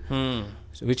supported.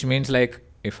 So which means like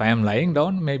if I am lying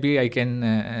down, maybe I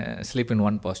can sleep in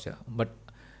one posture. But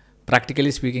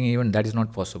practically speaking, even that is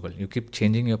not possible. You keep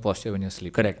changing your posture when you're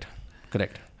sleeping. Correct.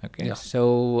 Okay. Yeah.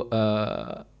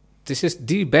 So this is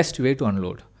the best way to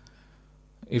unload.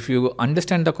 If you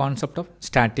understand the concept of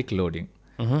static loading,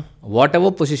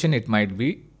 whatever position it might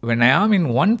be, when I am in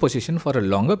one position for a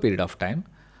longer period of time,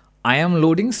 I am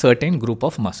loading certain group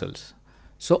of muscles.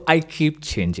 So I keep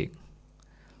changing.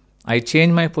 I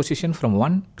change my position from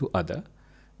one to other,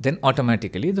 then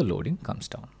automatically the loading comes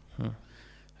down.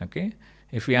 Okay.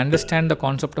 If we understand the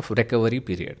concept of recovery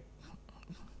period,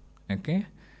 okay,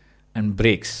 and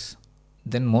breaks,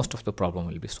 then most of the problem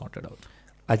will be sorted out.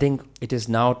 I think it is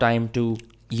now time to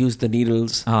use the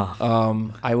needles.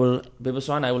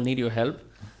 Bibaswan, I will need your help.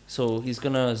 So he's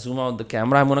gonna zoom out the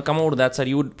camera. I'm gonna come over to that side.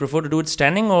 You would prefer to do it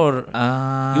standing, or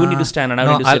you would need to stand and I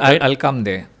no, would need to sit, right? I'll come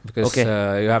there because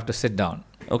Okay. you have to sit down.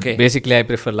 Okay. Basically, I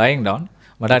prefer lying down,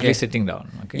 but at Okay. least sitting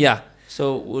down. Okay. Yeah.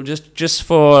 So we'll just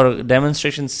for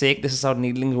demonstration's sake, this is how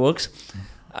needling works.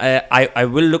 I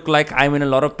will look like I'm in a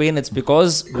lot of pain. It's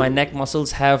because my neck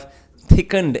muscles have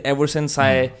thickened ever since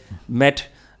I met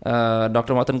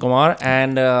Dr. Matan Kumar,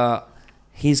 and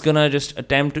he's gonna just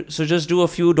attempt to. So just do a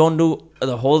few. Don't do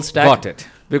the whole stack. Got it.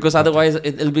 Because otherwise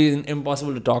it'll be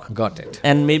impossible to talk. Got it.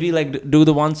 And maybe like do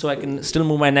the one so I can still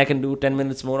move my neck and do 10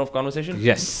 minutes more of conversation.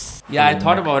 Yes. Yeah, I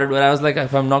thought about it, but I was like,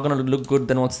 if I'm not gonna look good,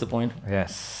 then what's the point?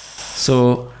 Yes.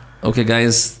 So, okay,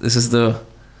 guys, this is the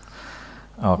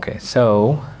Okay.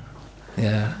 So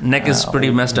neck is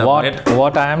pretty messed up, right?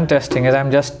 What I am testing is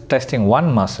I'm just testing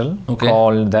one muscle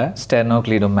called the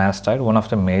sternocleidomastoid, one of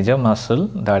the major muscle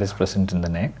that is present in the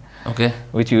neck. Okay.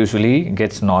 Which usually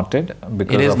gets knotted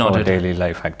because of our daily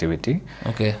life activity.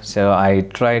 Okay. So I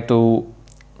try to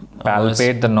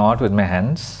palpate the knot with my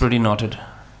hands. Pretty knotted.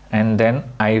 And then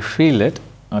I feel it.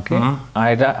 Okay.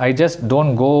 I just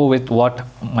don't go with what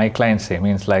my clients say.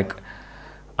 Means like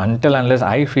until unless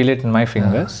I feel it in my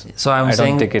fingers. So I'm I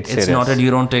saying don't take it serious. It's knotted. You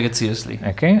don't take it seriously.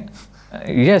 Okay.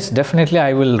 Yes, definitely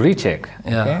I will recheck.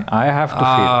 Yeah. Okay. I have to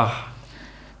feel.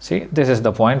 See, this is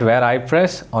the point where I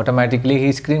press, automatically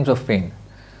he screams of pain.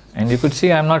 And you could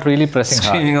see I'm not really pressing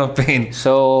Screaming hard. of pain.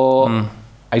 So,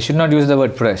 I should not use the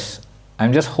word press.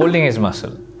 I'm just holding his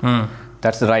muscle.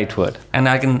 That's the right word. And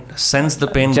I can sense the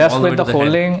pain Just all the way with to the the head.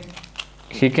 holding,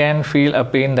 he can feel a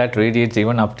pain that radiates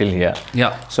even up till here.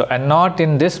 Yeah. So a knot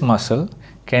in this muscle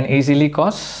can easily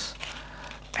cause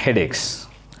headaches.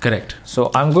 Correct. So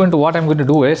what I'm going to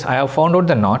do is, I have found out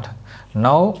the knot.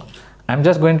 Now I'm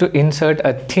just going to insert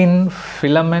a thin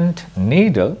filament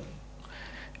needle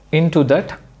into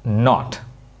that knot.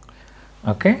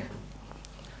 Okay.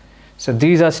 So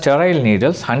these are sterile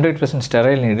needles, 100%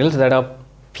 sterile needles that are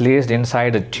placed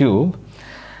inside a tube,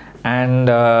 and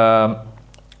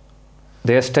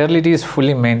their sterility is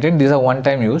fully maintained. These are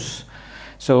one-time use,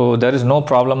 so there is no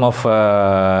problem of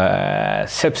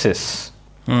sepsis.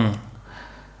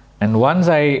 And once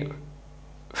I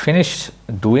finish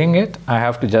doing it, I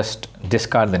have to just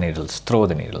discard the needles, throw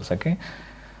the needles. Okay.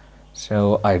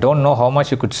 So I don't know how much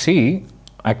you could see.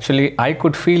 Actually, I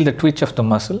could feel the twitch of the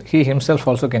muscle. He himself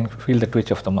also can feel the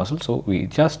twitch of the muscle. So we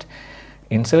just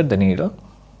insert the needle.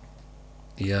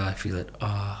 Yeah, I feel it.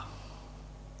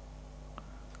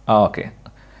 Okay.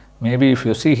 Maybe if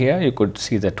you see here, you could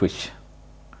see the twitch.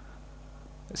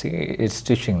 See, it's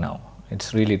twitching now.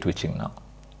 It's really twitching now.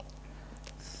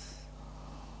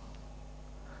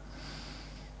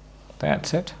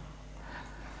 That's it.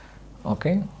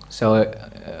 Okay. So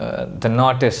the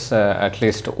knot is at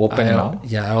least open now.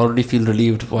 Yeah, I already feel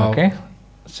relieved. Wow. Okay.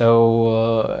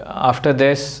 So after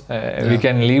this, we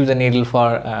can leave the needle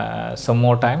for some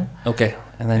more time. Okay.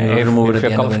 And then you'll remove it at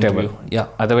the end of the interview. Yeah.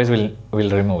 Otherwise, we'll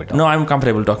remove it. No, I'm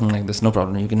comfortable talking like this. No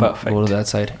problem. You can go to that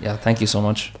side. Yeah. Thank you so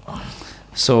much.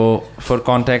 So for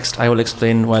context, I will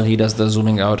explain while he does the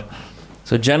zooming out.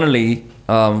 So generally,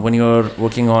 when you're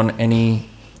working on any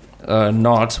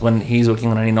knots, when he's working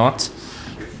on any knots,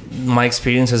 my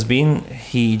experience has been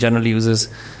he generally uses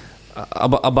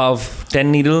above 10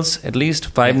 needles, at least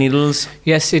 5 needles.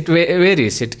 Yes, it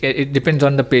varies. It depends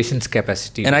on the patient's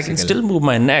capacity. And basically, I can still move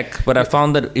my neck, but I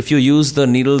found that if you use the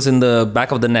needles in the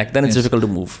back of the neck, then it's difficult to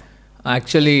move.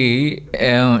 Actually,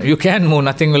 you can move,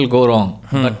 nothing will go wrong.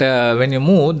 But when you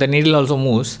move, the needle also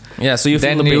moves. Yeah, so you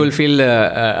feel then you will feel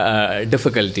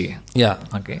difficulty. Yeah.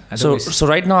 Okay. So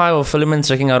right now I have a filament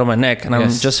sticking out of my neck, and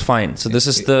I'm just fine. So this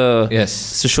is to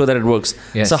show that it works.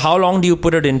 Yes. So how long do you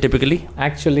put it in typically?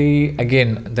 Actually,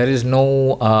 again, there is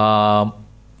no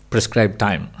prescribed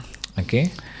time.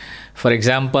 Okay. For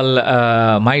example,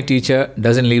 my teacher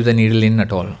doesn't leave the needle in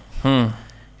at all.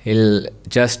 He'll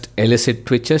just elicit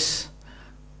twitches,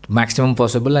 maximum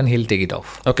possible, and he'll take it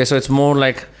off. Okay, so it's more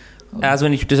like as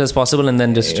many twitches as possible, and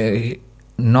then just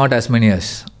not as many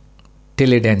as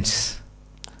till it ends.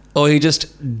 Oh, he just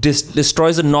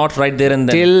destroys the knot right there and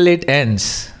then till it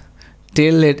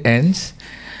ends.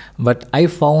 But I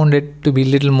found it to be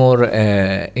little more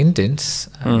intense,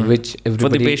 which everybody, for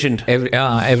the patient,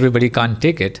 everybody can't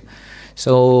take it.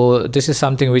 So this is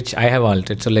something which I have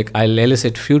altered. So like I'll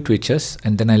elicit few twitches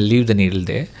and then I'll leave the needle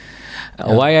there.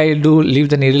 Why I do leave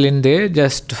the needle in there?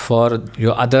 Just for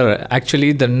your other...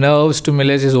 Actually, the nerve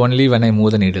stimulus is only when I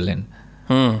move the needle in.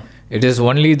 It is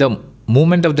only the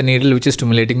movement of the needle which is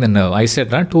stimulating the nerve. I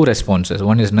said two responses.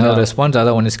 One is nerve response,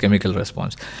 other one is chemical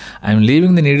response. I'm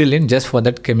leaving the needle in just for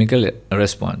that chemical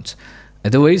response.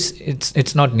 Otherwise,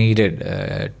 it's not needed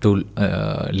to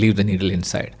leave the needle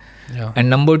inside. Yeah. And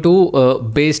number two,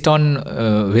 based on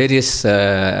various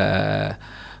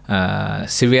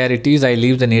severities, I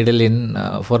leave the needle in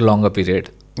for a longer period.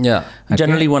 Yeah. Okay.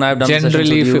 Generally, when I've done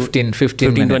generally with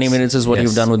 15 minutes. 20 minutes is what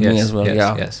you've done with me as well.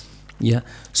 Yeah.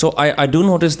 So I do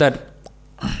notice that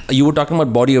you were talking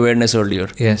about body awareness earlier.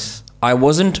 Yes. I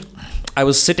was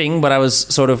sitting, but I was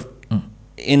sort of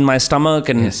in my stomach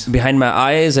and behind my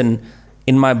eyes and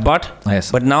in my butt.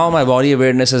 Yes. But now my body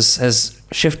awareness has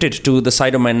shifted to the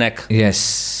side of my neck.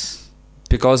 Yes.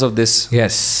 Because of this.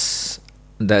 Yes.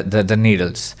 The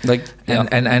needles. Like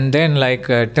and then like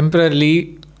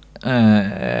temporarily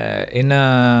in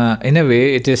a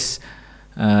way it is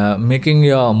making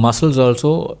your muscles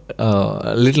also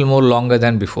a little more longer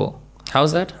than before.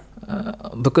 How's that?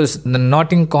 Because the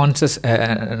knotting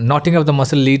of the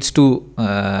muscle leads to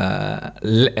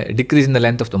decrease in the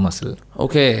length of the muscle.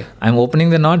 Okay. I'm opening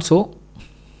the knot, so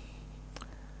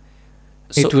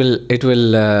it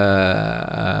will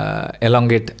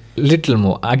elongate little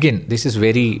more. Again, this is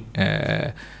very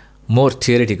more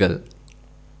theoretical.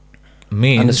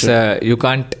 Means you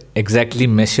can't exactly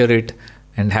measure it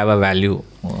and have a value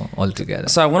altogether.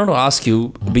 So I wanted to ask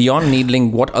you, beyond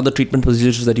needling, what other treatment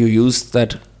procedures that you use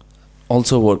that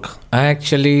also work?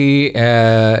 Actually,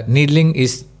 needling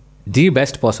is the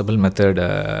best possible method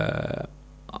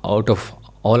out of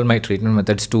all my treatment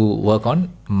methods to work on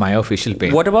myofascial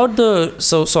pain. What about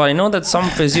so I know that some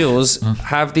physios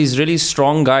have these really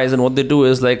strong guys, and what they do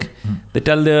is like they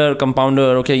tell their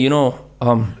compounder, okay, you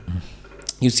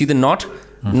see the knot,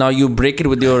 now you break it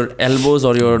with your elbows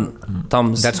or your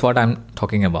thumbs. That's what I'm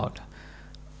talking about.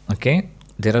 Okay,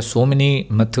 there are so many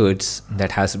methods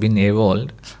that has been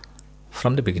evolved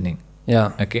from the beginning.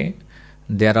 Yeah. Okay,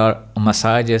 there are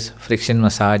massages, friction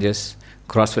massages,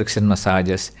 cross friction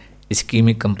massages,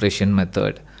 ischemic compression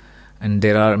method, and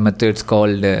there are methods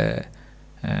called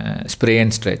spray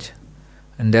and stretch,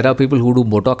 and there are people who do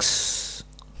Botox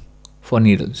for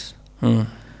needles,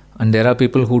 and there are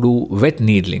people who do wet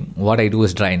needling. What I do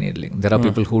is dry needling. There are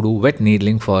people who do wet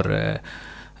needling for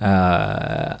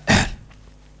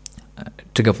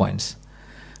trigger points,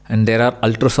 and there are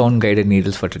ultrasound guided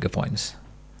needles for trigger points.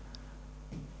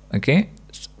 Okay,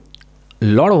 a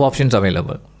lot of options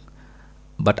available,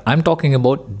 but I'm talking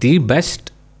about the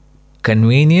best,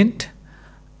 convenient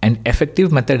and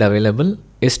effective method available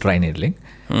is dry needling,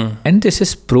 and this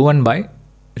is proven by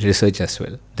research as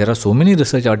well. There are so many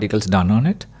research articles done on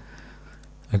it.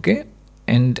 Okay,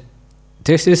 and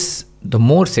this is the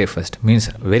more safest, means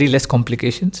very less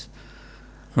complications,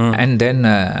 and then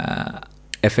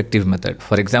effective method.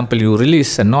 For example, you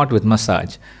release a knot with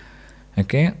massage.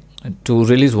 Okay, to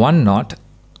release one knot,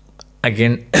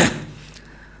 again,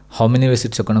 how many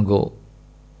visits are going to go?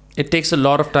 It takes a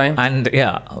lot of time. And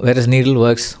whereas needle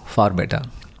works far better.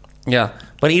 Yeah,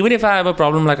 but even if I have a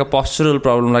problem like a postural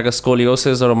problem, like a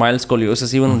scoliosis or a mild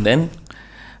scoliosis, even then,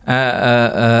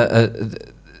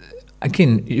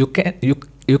 again,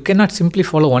 you cannot simply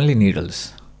follow only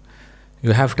needles.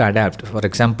 You have to adapt. For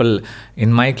example,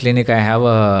 in my clinic, I have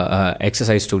a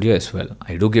exercise studio as well.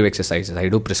 I do give exercises. I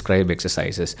do prescribe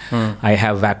exercises. I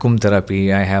have vacuum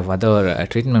therapy. I have other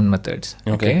treatment methods.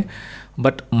 Okay,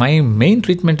 but my main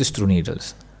treatment is through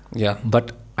needles. Yeah.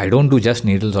 But I don't do just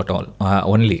needles at all.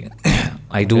 Only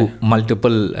I do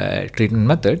multiple treatment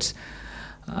methods,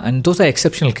 and those are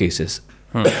exceptional cases.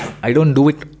 I don't do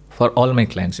it for all my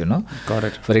clients, Got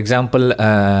it. For example,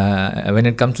 when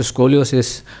it comes to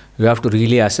scoliosis, you have to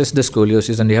really assess the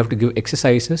scoliosis and you have to give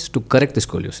exercises to correct the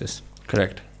scoliosis.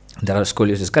 Correct. There are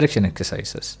scoliosis correction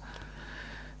exercises.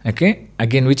 Okay,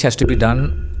 again, which has to be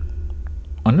done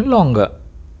on a longer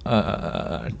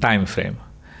time frame.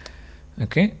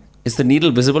 Okay. Is the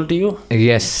needle visible to you?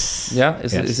 Yes. Yeah?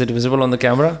 Is it visible on the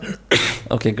camera?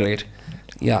 Okay, great.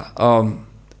 Yeah.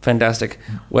 Fantastic.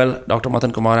 Well, Dr.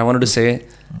 Matan Kumar, I wanted to say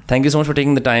thank you so much for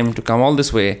taking the time to come all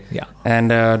this way and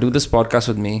do this podcast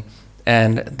with me.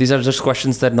 And these are just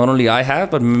questions that not only I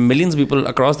have, but millions of people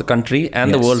across the country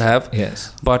and the world have.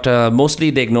 Yes. But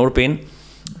mostly they ignore pain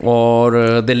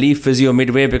or they leave physio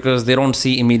midway because they don't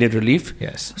see immediate relief.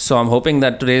 Yes. So I'm hoping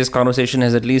that today's conversation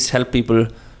has at least helped people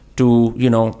to,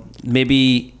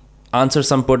 maybe answer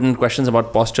some pertinent questions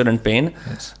about posture and pain.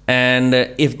 Yes. And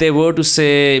if they were to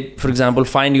say, for example,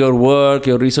 find your work,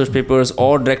 your research papers,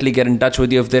 or directly get in touch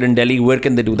with you if they're in Delhi, where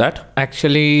can they do that?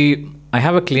 Actually, I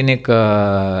have a clinic.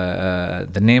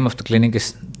 The name of the clinic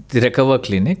is the Recover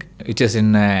Clinic, which is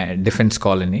in Defense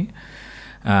Colony,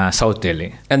 South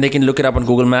Delhi. And they can look it up on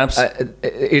Google Maps?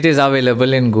 It is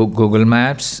available in Google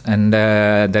Maps, and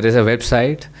there is a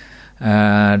website,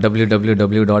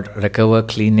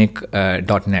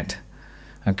 www.recoverclinic.net.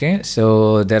 Okay,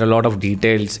 so there are a lot of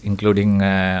details, including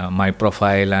my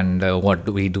profile and what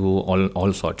we do,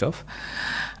 all sorts of.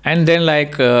 And then,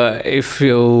 if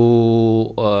you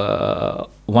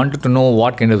wanted to know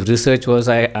what kind of research was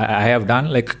I have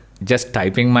done, just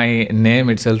typing my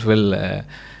name itself will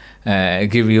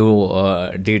give you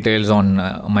details on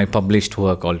my published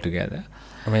work altogether.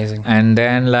 Amazing. And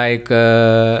then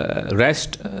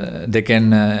rest, they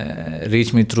can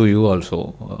reach me through you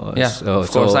also. Of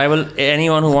course. I will.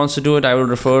 Anyone who wants to do it, I will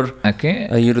refer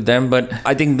you to them. But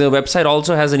I think the website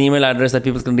also has an email address that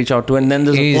people can reach out to, and then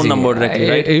there's a phone number directly,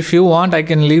 right? If you want, I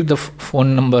can leave the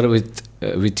phone number with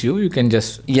you. You can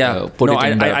just put it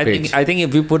in the page. I think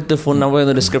if you put the phone number in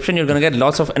the description, you're going to get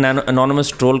lots of anonymous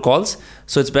troll calls.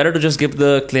 So it's better to just give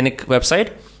the clinic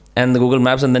website and the Google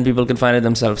Maps, and then people can find it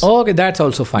themselves. Oh, okay, that's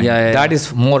also fine. That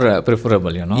is more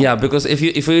preferable, Yeah, because if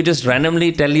you just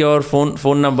randomly tell your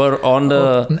phone number on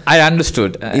the... I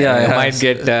understood. You might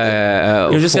get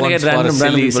you're just going to get random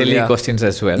silly questions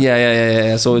as well.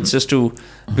 Yeah. So it's just to...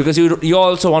 Because you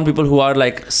also want people who are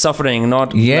suffering,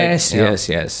 not... Yes.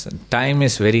 Time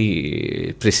is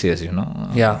very precious,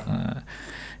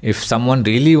 if someone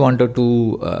really wanted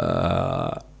to...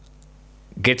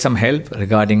 get some help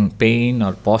regarding pain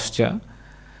or posture,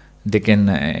 they can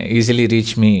easily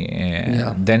reach me.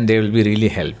 Then they will be really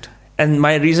helped. And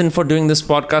my reason for doing this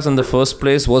podcast in the first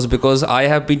place was because I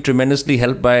have been tremendously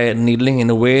helped by needling in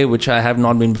a way which I have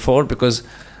not been before, because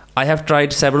I have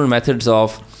tried several methods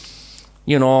of,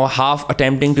 half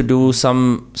attempting to do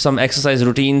some exercise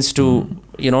routines to,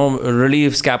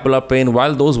 relieve scapular pain.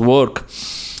 While those work,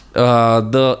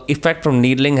 the effect from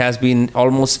needling has been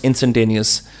almost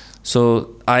instantaneous.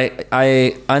 So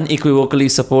I unequivocally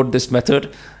support this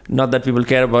method. Not that people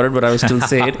care about it, but I will still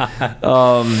say it.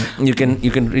 You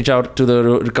can reach out to the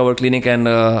Recover Clinic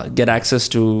and get access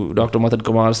to Dr. Mathad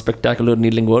Kumar's spectacular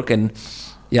needling work. And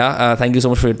thank you so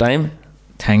much for your time.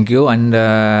 Thank you, and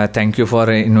thank you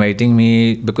for inviting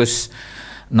me, because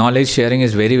knowledge sharing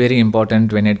is very, very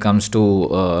important when it comes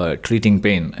to treating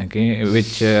pain, okay,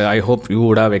 which I hope you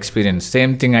would have experienced.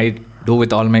 Same thing I do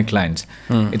with all my clients.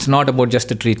 It's not about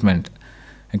just a treatment,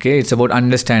 okay, it's about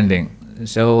understanding.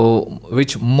 So,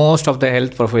 which most of the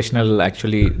health professional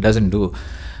actually doesn't do.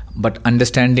 But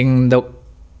understanding the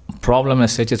problem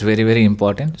as such is very, very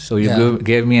important. So you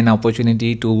gave me an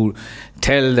opportunity to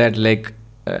tell that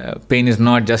pain is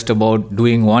not just about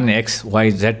doing one X, Y,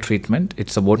 Z treatment.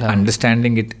 It's about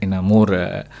understanding it in a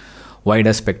more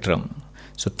wider spectrum.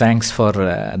 So thanks for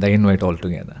the invite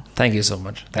altogether. Thank you so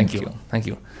much. Thank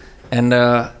you. And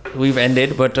we've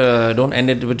ended, but don't end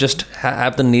it. We just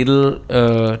have the needle.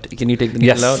 Can you take the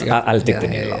needle out? Yes, I'll take the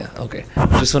needle out. Okay.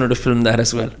 Just wanted to film that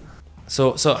as well.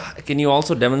 So can you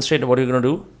also demonstrate what you're going to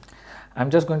do? I'm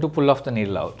just going to pull off the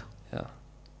needle out. Yeah.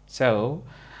 So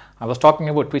I was talking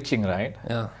about twitching, right?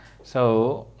 Yeah.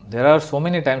 So there are so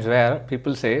many times where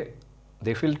people say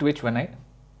they feel twitch when I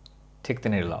take the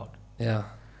needle out. Yeah.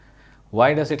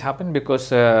 Why does it happen?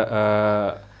 Because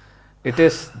it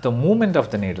is the movement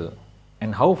of the needle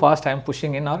and how fast I am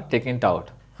pushing in or taking it out.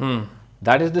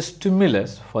 That is the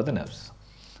stimulus for the nerves.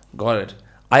 Got it.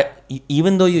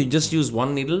 Even though you just use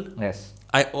one needle, yes,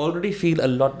 I already feel a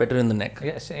lot better in the neck.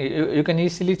 Yes, you can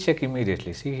easily check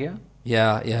immediately. See here?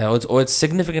 Yeah. It's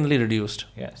significantly reduced.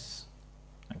 Yes.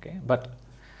 Okay. But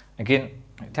again,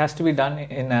 it has to be done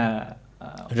in a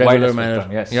regular manner.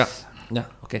 Yes. Yeah.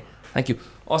 Okay. Thank you.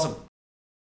 Awesome.